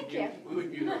 Yeah, Thank you. we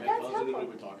would mute our That's headphones and then we helpful.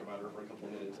 would talk about her for a couple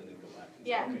of minutes and then go back. And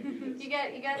Yeah. say, okay, do this.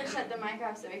 You got to shut the mic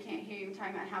off so I can't hear you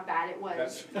talking about how bad it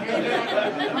was. That's- And then you're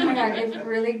like, oh my god,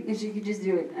 if you could just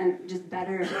do it just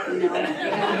better, you know.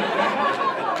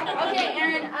 Okay,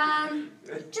 Aaron,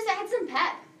 just add some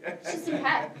pep. Just some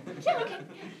pep. Yeah, okay.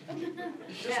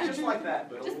 Just like that,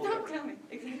 but a Just little don't tell me.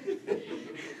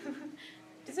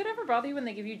 Does it ever bother you when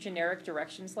they give you generic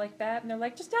directions like that? And they're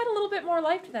like, just add a little bit more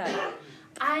life to that.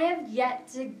 I have yet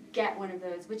to get one of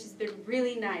those, which has been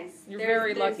really nice. You're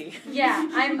very lucky. Yeah,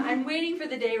 I'm waiting for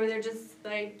the day where they're just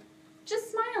like,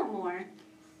 just smile more.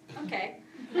 Okay,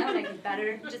 that'll make it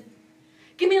better. Just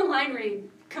give me a line read.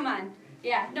 Come on.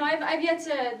 Yeah, no, I've yet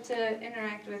to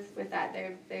interact with that.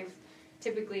 They've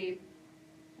typically,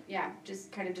 yeah,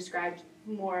 just kind of described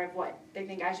more of what they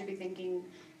think I should be thinking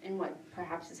and what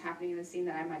perhaps is happening in the scene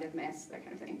that I might have missed, that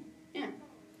kind of thing. Yeah.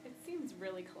 It seems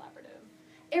really collaborative.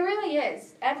 It really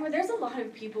is. There's a lot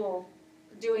of people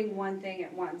doing one thing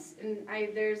at once, and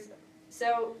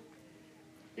so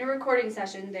in a recording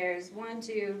session, there's 1,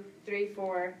 2, 3,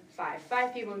 4,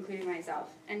 5 people, including myself,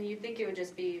 and you'd think it would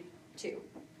just be 2,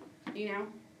 you know,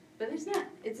 but there's not.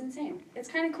 It's insane. It's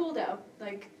kind of cool though,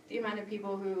 like the amount of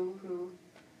people who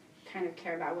kind of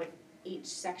care about what each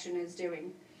section is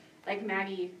doing. Like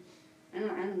Maggie, I don't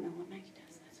know what Maggie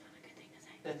does. That's not a good thing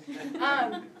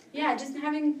to say. Yeah, just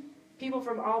having people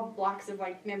from all blocks of,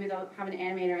 like, maybe they'll have an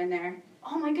animator in there.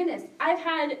 Oh my goodness, I've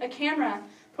had a camera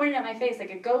pointed at my face,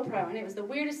 like a GoPro, and it was the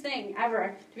weirdest thing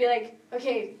ever to be like,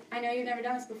 okay, I know you've never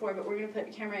done this before, but we're going to put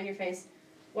a camera in your face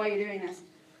while you're doing this.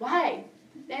 Why?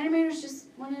 The animators just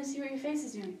wanted to see what your face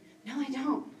is doing. No, I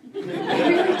don't. I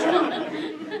really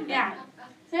don't. Yeah.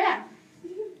 So yeah.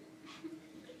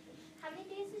 How many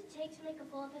days did it take to make a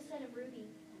full episode of Ruby?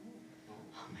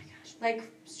 Oh my gosh. Like,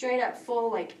 straight up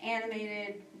full, like,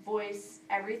 animated, voice,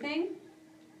 everything?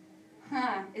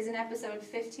 Huh. Is an episode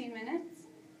 15 minutes?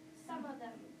 Some of them.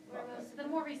 The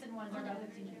more recent ones are about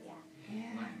 15 years.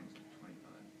 Yeah.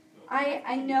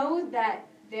 I know that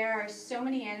there are so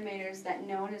many animators that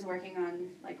no one is working on,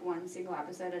 like, one single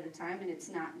episode at a time, and it's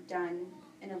not done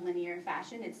in a linear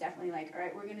fashion. It's definitely like, all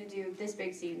right, we're going to do this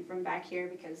big scene from back here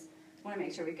because I want to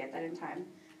make sure we get that in time.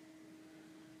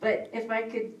 But if I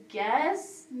could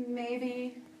guess,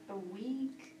 maybe a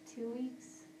week, 2 weeks.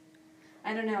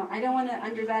 I don't know. I don't want to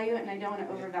undervalue it and I don't want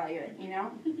to overvalue it, you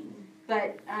know?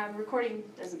 But recording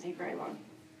doesn't take very long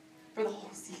for the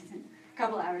whole season. A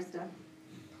couple hours done.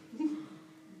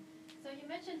 So you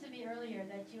mentioned to me earlier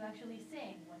that you actually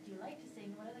sing. What do you like to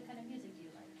sing? What other kind of music do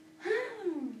you like?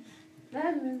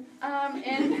 And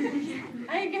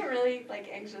I get really, like,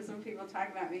 anxious when people talk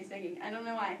about me singing. I don't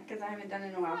know why, because I haven't done it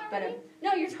in a while. But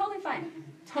no, you're totally fine.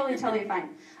 Totally fine.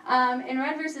 In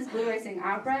Red vs. Blue, I sing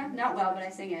opera. Not well, but I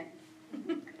sing it.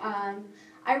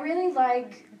 I really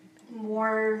like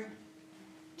more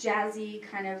jazzy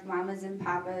kind of mamas and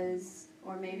papas,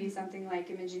 or maybe something like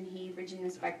Imogen Heap, Regina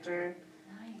Spektor,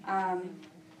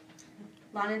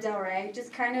 Lana Del Rey,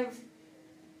 just kind of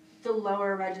the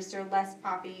lower register, less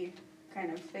poppy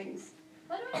kind of things.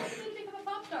 Why don't you actually think of a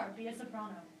pop star? Be a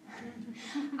soprano.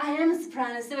 I am a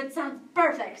soprano, so it sounds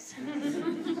perfect.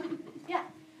 Yeah.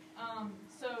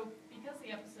 So because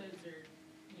the episodes are,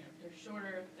 they're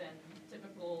shorter than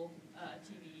typical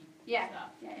TV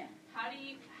stuff. Yeah. How do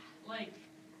you, like,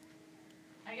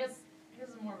 I guess this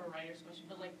is more of a writer's question,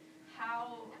 but, like,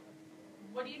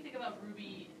 what do you think about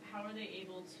Ruby? How are they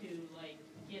able to, like,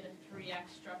 get a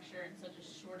 3-act structure in such a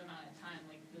short amount of time?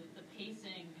 Like, the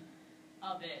pacing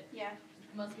of it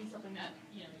must be something that,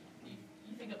 you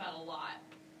think about a lot.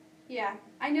 Yeah,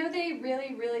 I know they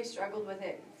really, really struggled with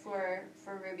it for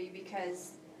Ruby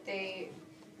because they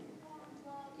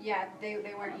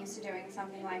weren't used to doing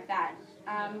something like that.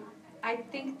 I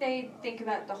think they think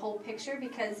about the whole picture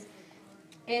because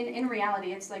in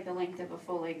reality, it's like the length of a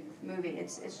full-length movie.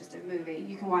 It's just a movie.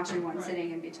 You can watch it in one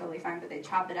sitting and be totally fine, but they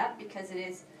chop it up because it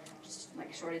is just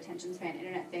like a short attention span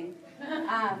internet thing.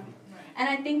 And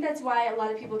I think that's why a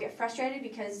lot of people get frustrated,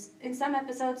 because in some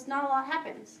episodes, not a lot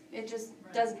happens. It just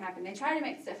doesn't happen. They try to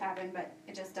make stuff happen, but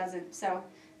it just doesn't. So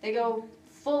they go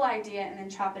full idea and then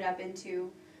chop it up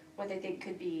into what they think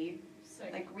could be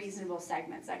like reasonable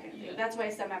segments, that kind of thing. Yeah. That's why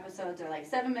some episodes are like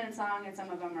 7 minutes long and some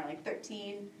of them are like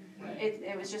 13.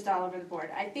 It was just all over the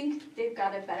board. I think they've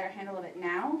got a better handle of it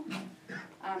now.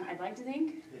 I'd like to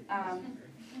think.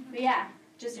 But yeah,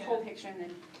 just whole picture and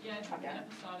then chop down.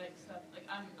 Episodic stuff. Like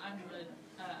I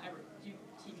do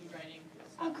TV writing.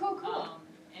 Oh, cool.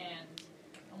 And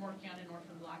I'm working on an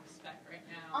Orphan Black spec right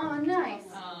now. Oh, nice.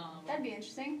 That'd be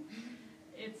interesting.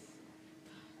 It's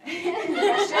I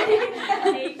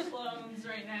hate clones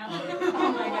right now.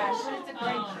 Oh my gosh. It's a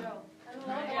great show.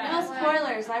 No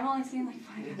spoilers. I've only seen like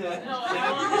 5 episodes. No,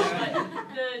 I won't.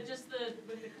 But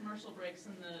with the commercial breaks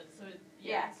and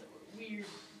it's weird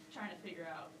trying to figure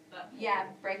out that. Yeah,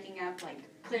 breaking up like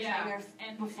cliffhanger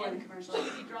before the commercial.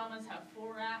 TV dramas have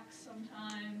 4 acts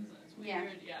sometimes. And it's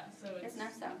weird. Yeah, so it's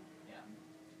nice though. Yeah.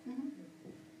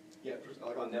 Yeah,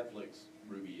 like on Netflix,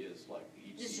 Ruby is like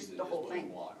each It's just season the whole is like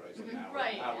thing. a block, right? So Mhm. an hour,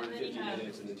 Right, hour and and then you 15 have-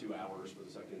 minutes, and then 2 hours for the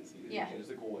second season. Yeah. And it's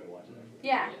a cool way to watch it, actually.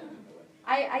 Yeah.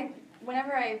 I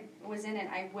whenever I was in it,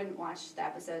 I wouldn't watch the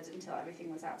episodes until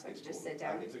everything was out, so I could just sit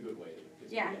down. It's a good way to.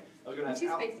 Yeah. I was going to ask, Too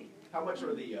spacey. how much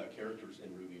are the characters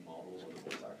in Ruby models on the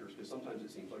voice actors? Because sometimes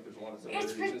it seems like there's a lot of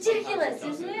It's similarities. and ridiculous,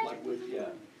 sometimes isn't doesn't. it? Like,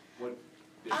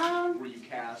 were you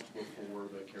cast before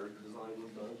the character design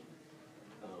was done?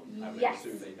 I would Yes.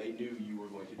 assume they knew you were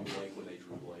going to do Blake when they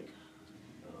drew Blake.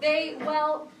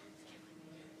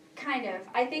 Kind of.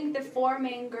 I think the 4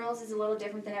 main girls is a little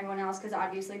different than everyone else, because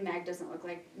obviously Meg doesn't look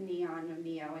like Neon or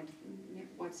Neo, and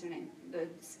what's her name? The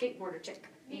skateboarder chick,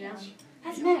 you know?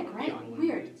 That's Meg, right?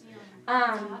 Weird.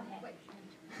 But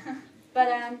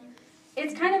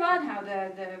it's kind of odd how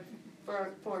the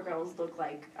 4 girls look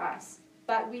like us.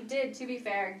 But we did, to be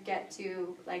fair, get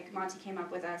to, like, Monty came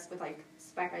up with us with, like,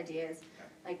 spec ideas.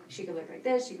 Like, she could look like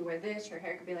this, she could wear this, her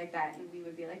hair could be like that, and we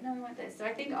would be like, no, we want this. So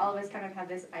I think all of us kind of have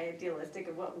this idealistic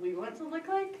of what we want to look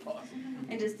like,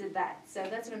 and just did that. So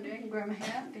that's what I'm doing, growing my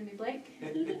hair out, gonna be Blake.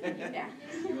 Yeah.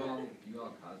 You all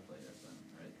cosplayed as them,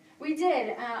 right? We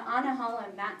did. Anna Holla,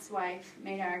 Matt's wife,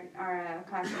 made our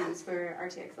costumes for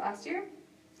RTX last year.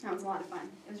 That was a lot of fun.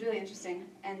 It was really interesting,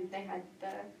 and they had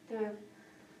the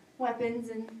weapons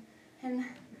and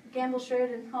gamble shirt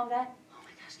and all that. Oh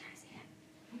my gosh, can I see it?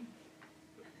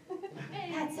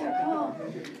 That's so cool.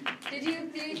 Did you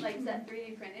like, is that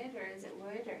 3D printed, or is it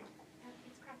wood, or?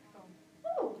 It's craft foam.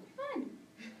 Oh, fun.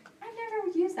 I've never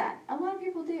used that. A lot of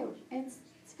people do. It's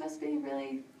supposed to be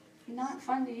really not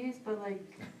fun to use, but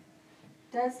like,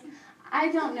 I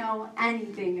don't know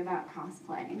anything about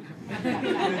cosplaying.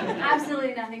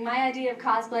 Absolutely nothing. My idea of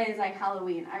cosplay is like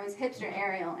Halloween. I was hipster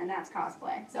Ariel, and that's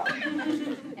cosplay. So,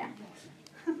 yeah.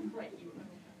 Right.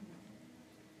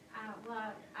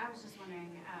 Well, I was just wondering,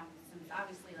 since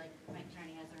obviously like Mike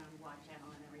Turney has their own blog channel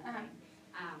and everything,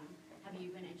 have you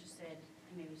been interested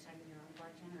in maybe starting your own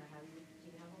blog channel, or do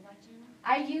you have a blog channel?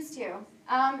 I used to.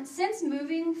 Since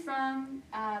moving from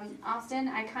Austin,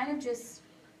 I kind of just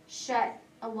shut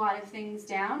a lot of things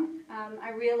down.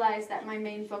 I realized that my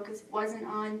main focus wasn't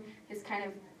on this kind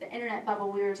of the internet bubble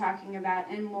we were talking about,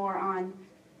 and more on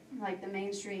like the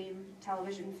mainstream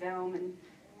television, film, and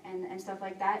stuff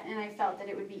like that. And I felt that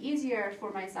it would be easier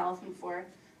for myself and for,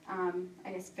 I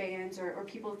guess, fans or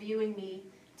people viewing me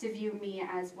to view me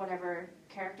as whatever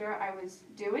character I was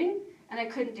doing. And I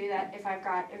couldn't do that if I've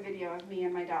got a video of me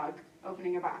and my dog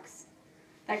opening a box.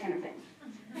 That kind of thing.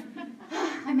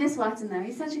 I miss Watson though,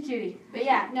 he's such a cutie. But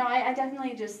yeah, no, I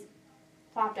definitely just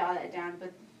plopped all that down,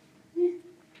 but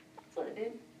that's what it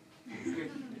did.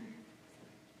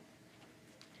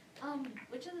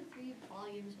 Which of the 3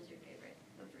 volumes was your favorite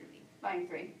of Ruby? Volume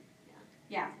 3.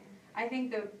 Yeah. I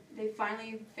think they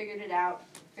finally figured out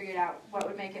what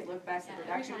would make it look best, the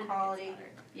production quality.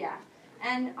 Yeah.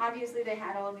 And obviously they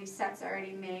had all of these sets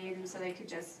already made, and so they could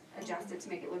just adjust it to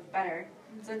make it look better.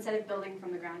 So instead of building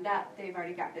from the ground up, they've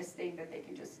already got this thing that they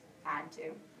can just add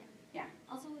to. Yeah.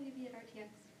 Also, will you be at RTX?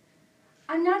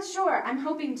 I'm not sure. I'm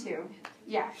hoping to.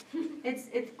 Yeah.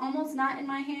 It's almost not in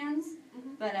my hands,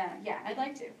 but yeah, I'd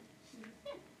like to.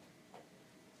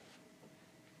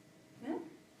 Yeah.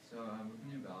 So, with the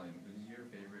new volume, who's your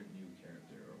favorite new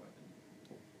character or weapon?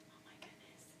 Oh my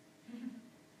goodness.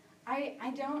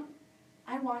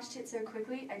 I watched it so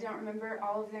quickly, I don't remember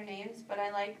all of their names, but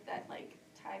I like that, like,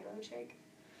 Tybo chick.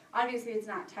 Obviously it's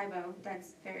not Tybo,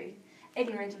 that's very,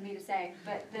 ignorant of me to say,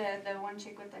 but the one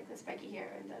chick with like the spiky hair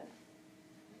and the,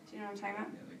 do you know what I'm talking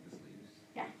about? Yeah, like the sleeves.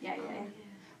 Yeah.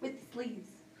 With the sleeves.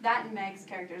 That and Meg's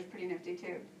character is pretty nifty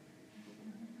too.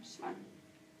 Just fun.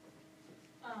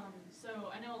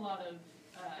 So I know a lot of,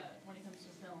 when it comes to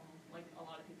film, like a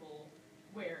lot of people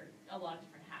wear a lot of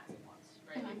different hats at once,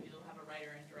 right? Like you'll have a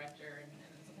writer and director, and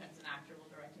then sometimes an actor will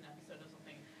direct an episode of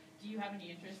something. Do you have any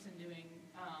interest in doing,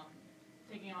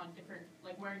 taking on different,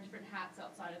 like wearing different hats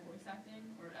outside of voice acting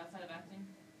or outside of acting?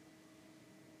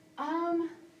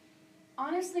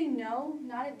 Honestly, no,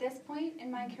 not at this point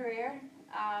in my career.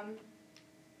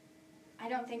 I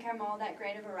don't think I'm all that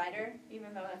great of a writer,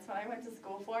 even though that's what I went to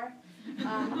school for.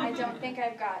 I don't think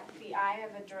I've got the eye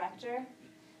of a director.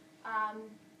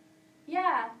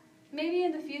 Yeah, maybe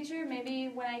in the future, maybe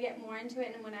when I get more into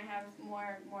it and when I have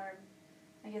more,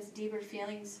 I guess, deeper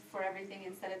feelings for everything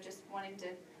instead of just wanting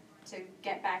to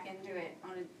get back into it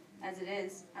on it as it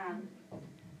is.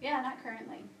 Yeah, not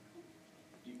currently.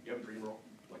 Do you have a dream role,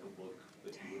 like a book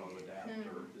that you would want to adapt,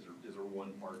 or is there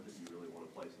one part that you really want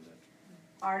to place in it?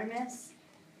 Artemis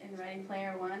in Ready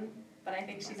Player One, but I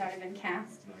think she's already been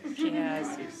cast. She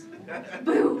has.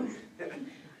 Boom!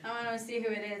 I want to see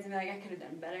who it is and be like, I could have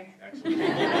done better. Excellent.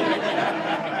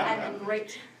 That'd be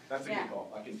great. That's a good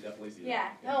call. I can definitely see that. Yeah.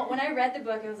 No, when I read the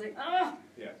book, I was like, oh,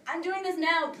 yeah. I'm doing this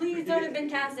now. Please don't have been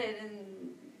casted.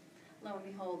 And lo and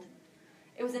behold,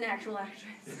 it was an actual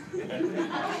actress. You're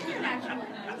actually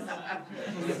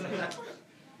nice.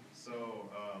 So,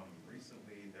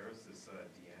 recently there was this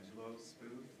D'Angelo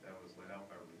spoof that was let out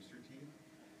by Rooster Teeth.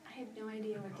 I have no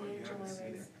idea what Oh, you D'Angelo haven't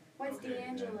seen is. it? What's Okay,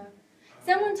 D'Angelo? then.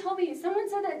 Someone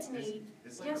said that to me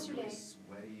It's like yesterday. a really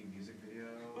sweaty music video.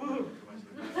 A bunch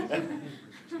of the guys and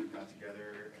Rooster Teeth got together.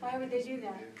 Why would they do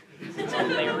that? It's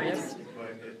hilarious.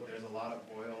 But there's a lot of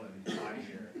oil and body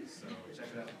hair, so check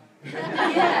it out.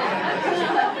 Yeah.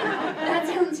 That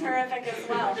sounds horrific as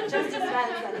well. Just as bad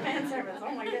as that fan service.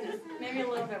 Oh my goodness. Maybe a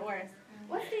little bit worse.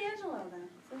 What's D'Angelo then?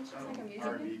 So it's just like a music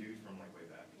R&B video? dude from like way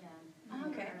back. Yeah. Oh,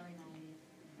 okay. Early 90s.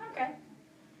 Okay.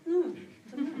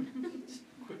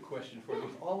 Quick question for you.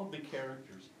 With all of the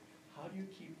characters, how do you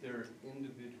keep their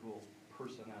individual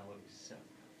personalities separate?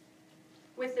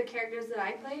 With the characters that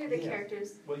I play or the Yeah.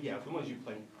 characters? Well, yeah, the ones you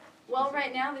play. Well,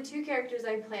 right now the two characters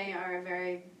I play are a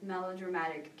very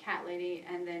melodramatic cat lady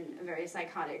and then a very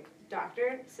psychotic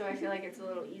doctor, so I feel like it's a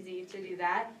little easy to do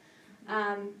that.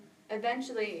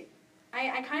 Eventually,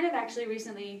 I kind of actually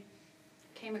recently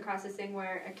came across this thing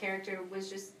where a character was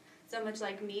just so much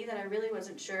like me that I really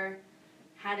wasn't sure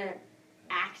how to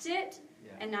act it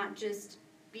and not just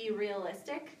be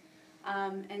realistic.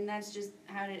 And that's just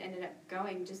how it ended up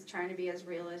going, just trying to be as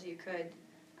real as you could.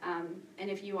 And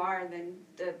if you are, then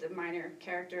the minor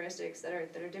characteristics that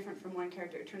are different from one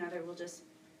character to another will just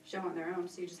show on their own,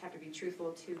 so you just have to be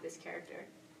truthful to this character.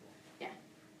 Yeah.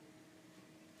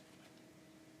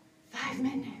 5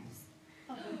 minutes.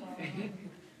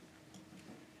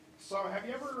 So, have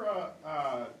you ever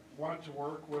wanted to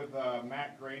work with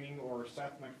Matt Groening or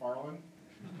Seth MacFarlane?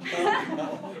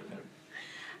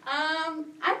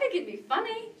 I think it'd be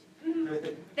funny.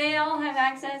 They all have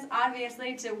access,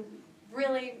 obviously, to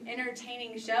really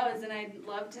entertaining shows, and I'd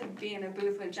love to be in a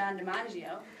booth with John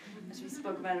DiMaggio, as we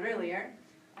spoke about it earlier.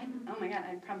 Oh my god,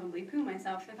 I'd probably poo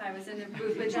myself if I was in a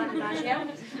booth with John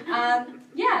DiMaggio.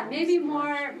 Yeah, maybe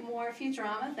more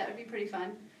Futurama. That would be pretty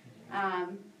fun.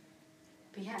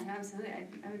 But yeah, no, absolutely.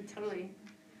 I would totally.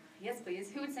 Yes,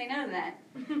 please. Who would say no to that?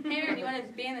 Hey, Aaron, you want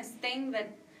to be in this thing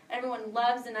that everyone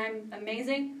loves and I'm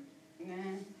amazing?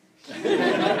 Nah.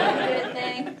 Good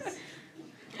things.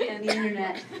 Be on the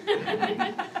internet.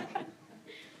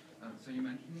 So you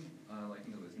mentioned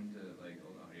liking to listen to like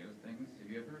old audio things. Have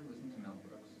you ever listened to Mel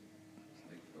Brooks? Just,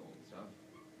 like the old stuff?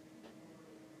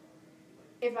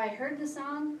 If I heard the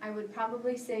song, I would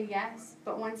probably say yes,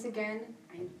 but once again,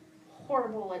 I'm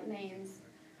horrible at names.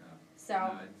 So.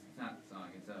 No, it's not a song.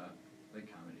 It's like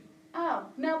comedy. Oh,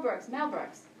 Mel Brooks.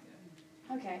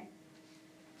 Okay.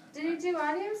 Did he do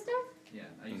audio stuff? Yeah,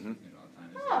 I used to listen to it all the time.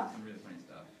 It's Oh. some really funny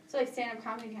stuff. So like stand-up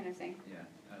comedy kind of thing. Yeah,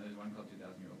 there's one called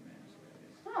 2,000-Year-Old Man. It's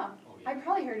hilarious. Oh, I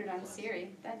probably heard it on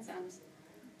Siri. That sounds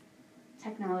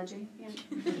technology. Yeah.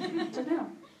 To know.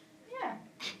 Yeah.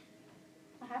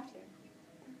 I'll have to.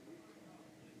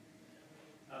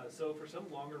 So for some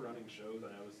longer running shows,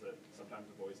 I noticed that sometimes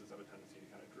the voices have a tendency to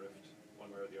kind of drift one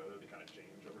way or the other. They kind of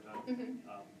change over time.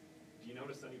 Do you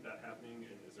notice any of that happening,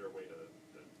 and is there a way to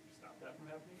stop that from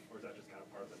happening? Or is that just kind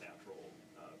of part of the natural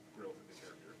growth of the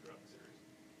character throughout the series?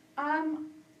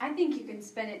 I think you can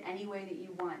spin it any way that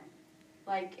you want.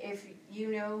 Like, if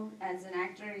you know, as an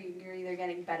actor, you're either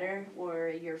getting better or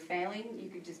you're failing, you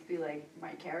could just be like,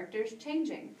 my character's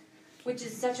changing. which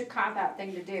is such a cop-out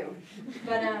thing to do.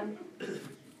 But,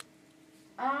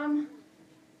 I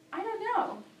don't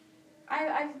know.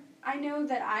 I know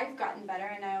that I've gotten better.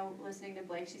 I know listening to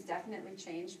Blake, she's definitely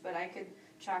changed, but I could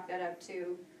chalk that up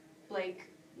to Blake,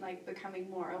 like, becoming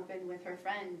more open with her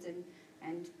friends and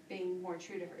being more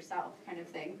true to herself kind of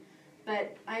thing.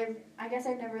 But I guess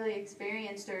I've never really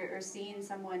experienced or seen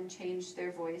someone change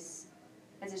their voice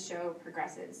as a show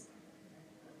progresses.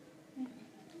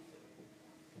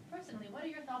 Personally, what are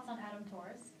your thoughts on Adam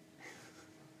Torres?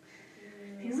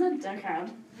 He's a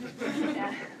duckhead.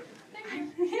 Yeah.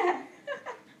 Yeah.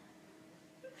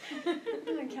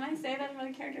 Can I say that about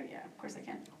a character? Yeah, of course I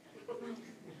can.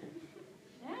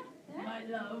 Yeah. My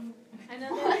love. I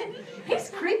know that. He's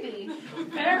creepy.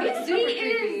 Very. He's super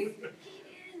creepy.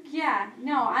 Yeah,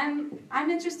 no, I'm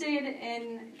interested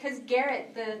in, because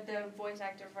Garrett, the voice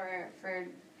actor for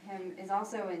him, is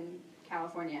also in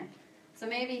California. So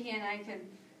maybe he and I could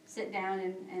sit down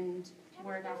and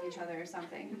word off each other or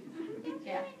something.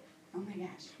 Yeah. Oh my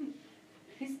gosh.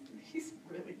 He's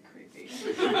really creepy.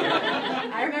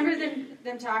 I remember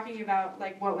them talking about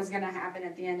like what was going to happen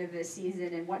at the end of this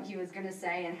season and what he was going to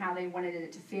say and how they wanted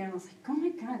it to feel. And I was like, oh my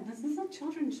God, this is a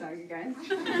children's show, you guys.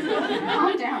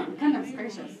 Calm down. Goodness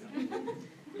gracious.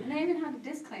 And they even had a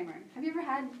disclaimer. Have you ever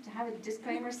had to have a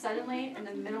disclaimer suddenly in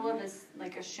the middle of a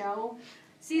show?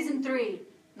 Season 3,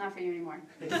 not for you anymore.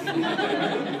 Yeah.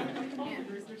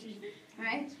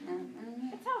 Right?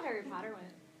 That's how Harry Potter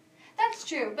went. That's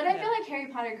true, but I feel like Harry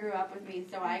Potter grew up with me,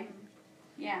 so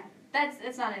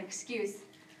that's not an excuse.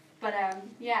 But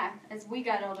yeah, as we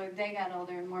got older, they got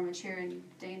older and more mature and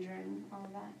danger and all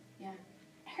of that. Yeah,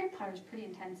 Harry Potter's pretty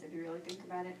intense if you really think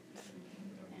about it.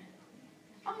 Yeah.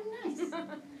 Oh, nice.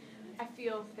 I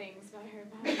feel things about Harry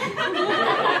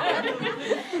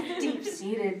Potter.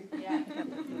 Deep-seated. Yeah.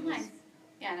 Nice.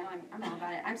 Yeah, no, I'm all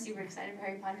about it. I'm super excited for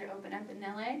Harry Potter to open up in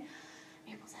LA.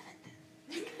 April 7th.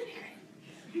 It's gonna be great.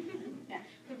 Yeah.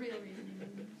 The real reason.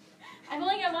 I've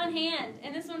only got one hand,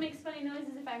 and this one makes funny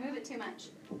noises if I move it too much.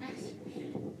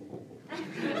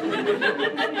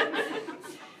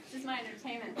 This is my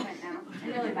entertainment right now. I'm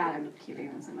really bad at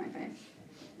keeping this in my face.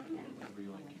 Yeah.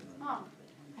 Oh,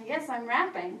 I guess I'm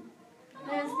rapping.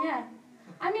 Yeah.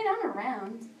 I mean, I'm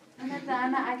around.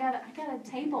 I got a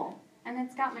table, and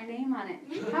it's got my name on it.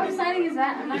 How exciting is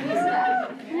that? I'm not used to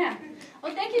that. Yeah.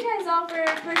 Well, thank you guys all for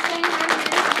staying around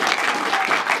here.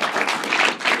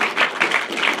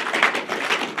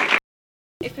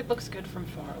 If it looks good from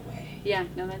far away. Yeah,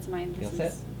 no, that's mine. This Feel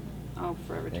is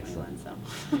Forever 21, so.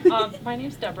 My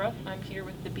name's Deborah. I'm here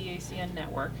with the BACN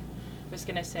network. I was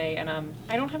going to say, and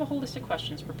I don't have a whole list of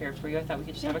questions prepared for you. I thought we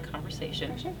could just have a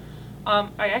conversation. Sure.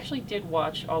 I actually did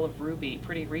watch all of RWBY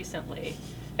pretty recently.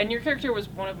 And your character was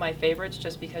one of my favorites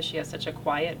just because she has such a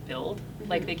quiet build. Mm-hmm.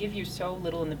 Like, they give you so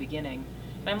little in the beginning.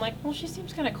 And I'm like, well, she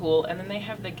seems kind of cool. And then they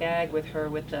have the gag with her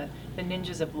with the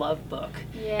Ninjas of Love book.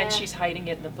 Yeah. And she's hiding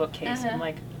it in the bookcase. And I'm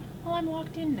like, well, I'm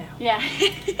locked in now. Yeah,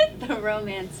 the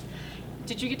romance.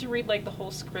 Did you get to read, like, the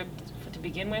whole script to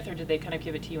begin with? Or did they kind of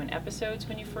give it to you in episodes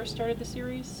when you first started the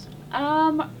series?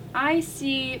 I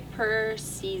see per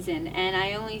season. And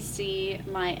I only see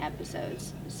my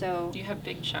episodes. So. Do you have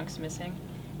big chunks missing?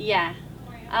 Yeah.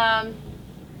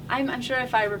 I'm sure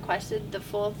if I requested the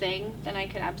full thing, then I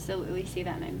could absolutely see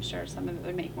that, and I'm sure some of it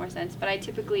would make more sense. But I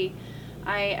typically,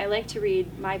 I like to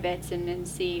read my bits and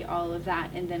see all of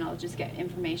that, and then I'll just get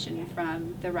information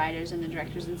from the writers and the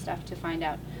directors and stuff to find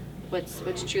out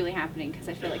what's truly happening, because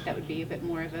I feel like that would be a bit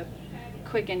more of a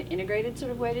quick and integrated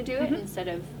sort of way to do it, instead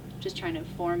of just trying to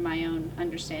form my own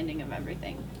understanding of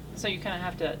everything. So you kind of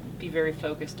have to be very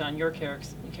focused on your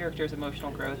character's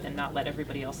emotional growth and not let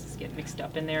everybody else's get mixed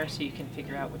up in there, so you can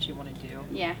figure out what you want to do.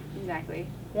 Yeah, exactly.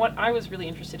 What I was really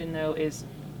interested in, though, is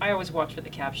I always watch with the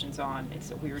captions on.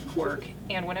 It's a weird quirk.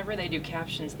 And whenever they do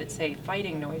captions that say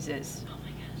fighting noises, oh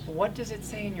my gosh, what does it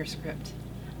say in your script?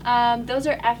 Those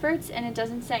are efforts, and it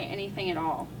doesn't say anything at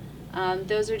all.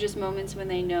 Those are just moments when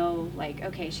they know, like,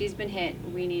 okay, she's been hit,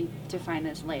 we need to find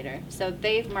this later. So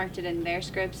they've marked it in their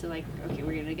script, so like, okay,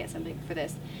 we're going to get something for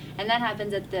this. And that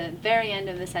happens at the very end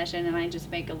of the session, and I just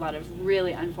make a lot of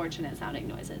really unfortunate sounding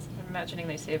noises. I'm imagining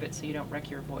they save it so you don't wreck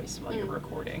your voice while you're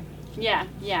recording. Yeah,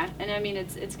 yeah. And I mean,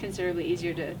 it's considerably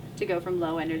easier to go from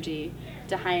low energy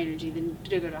to high energy than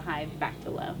to go to high back to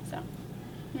low, so.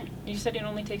 Yeah. You said it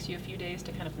only takes you a few days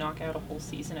to kind of knock out a whole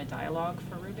season of dialogue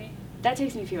for RWBY? That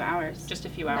takes me a few hours. Just a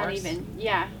few hours? Not even.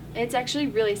 Yeah. It's actually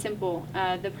really simple.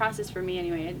 The process for me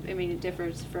anyway, I mean, it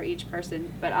differs for each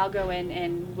person, but I'll go in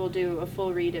and we'll do a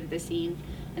full read of the scene,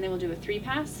 and then we'll do a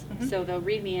 3-pass. Mm-hmm. So they'll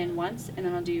read me in once, and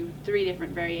then I'll do 3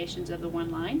 different variations of the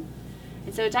one line.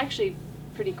 And so it's actually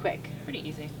pretty quick. Pretty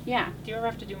easy. Yeah. Do you ever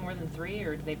have to do more than 3,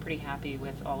 or are they pretty happy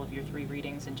with all of your 3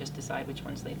 readings and just decide which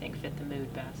ones they think fit the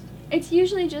mood best? It's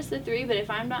usually just the 3, but if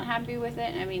I'm not happy with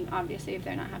it, I mean, obviously if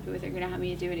they're not happy with it, they're going to have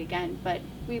me do it again, but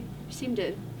we seem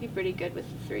to be pretty good with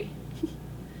the 3.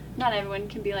 Not everyone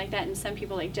can be like that, and some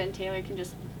people like Jen Taylor can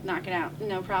just knock it out,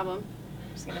 no problem.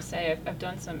 I was going to say, I've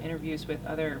done some interviews with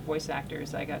other voice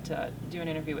actors. I got to do an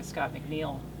interview with Scott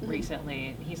McNeil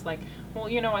recently. He's like, well,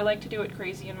 you know, I like to do it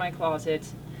crazy in my closet,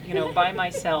 you know, by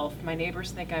myself. My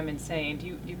neighbors think I'm insane.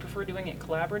 Do you prefer doing it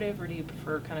collaborative, or do you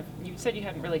prefer kind of, you said you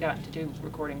hadn't really gotten to do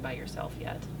recording by yourself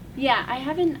yet. Yeah, I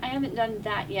haven't done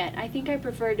that yet. I think I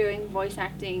prefer doing voice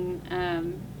acting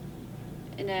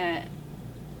in a,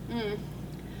 I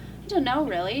don't know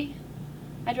really.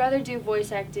 I'd rather do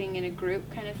voice acting in a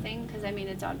group kind of thing, because I mean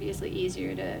it's obviously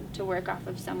easier to work off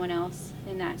of someone else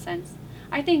in that sense.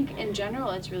 I think in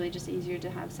general it's really just easier to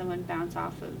have someone bounce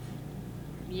off of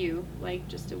you, like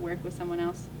just to work with someone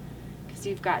else, because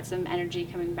you've got some energy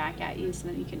coming back at you, so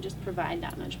then you can just provide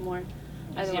that much more.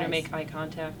 Easier to make eye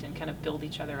contact and kind of build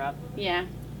each other up. Yeah,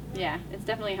 it's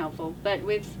definitely helpful. But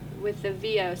with the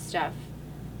VO stuff,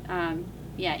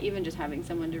 yeah, even just having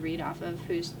someone to read off of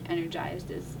who's energized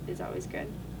is always good.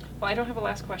 Well, I don't have a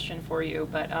last question for you,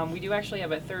 but we do actually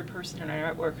have a third person in our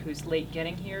network who's late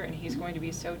getting here, and he's going to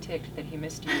be so ticked that he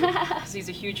missed you, because he's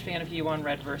a huge fan of you on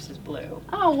Red vs. Blue.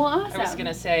 Oh, well, awesome. I was going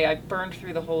to say, I burned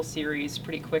through the whole series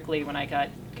pretty quickly when I got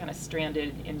kind of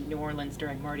stranded in New Orleans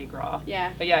during Mardi Gras.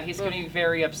 Yeah. But yeah, he's going to be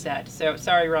very upset. So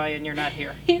sorry, Ryan, you're not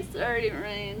here. Sorry,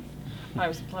 Ryan. Oh, it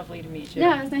was lovely to meet you.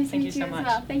 Yeah, it was nice to Thank meet you you so as much.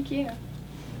 well. Thank you.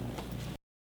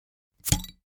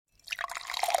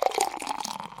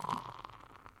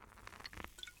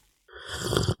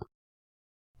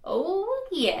 Oh,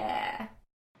 yeah.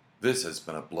 This has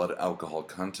been a Blood Alcohol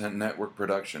Content Network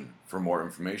production. For more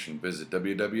information, visit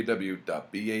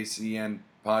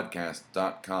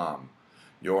www.bacnpodcast.com.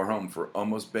 Your home for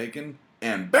Almost Bacon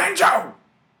and Banjo!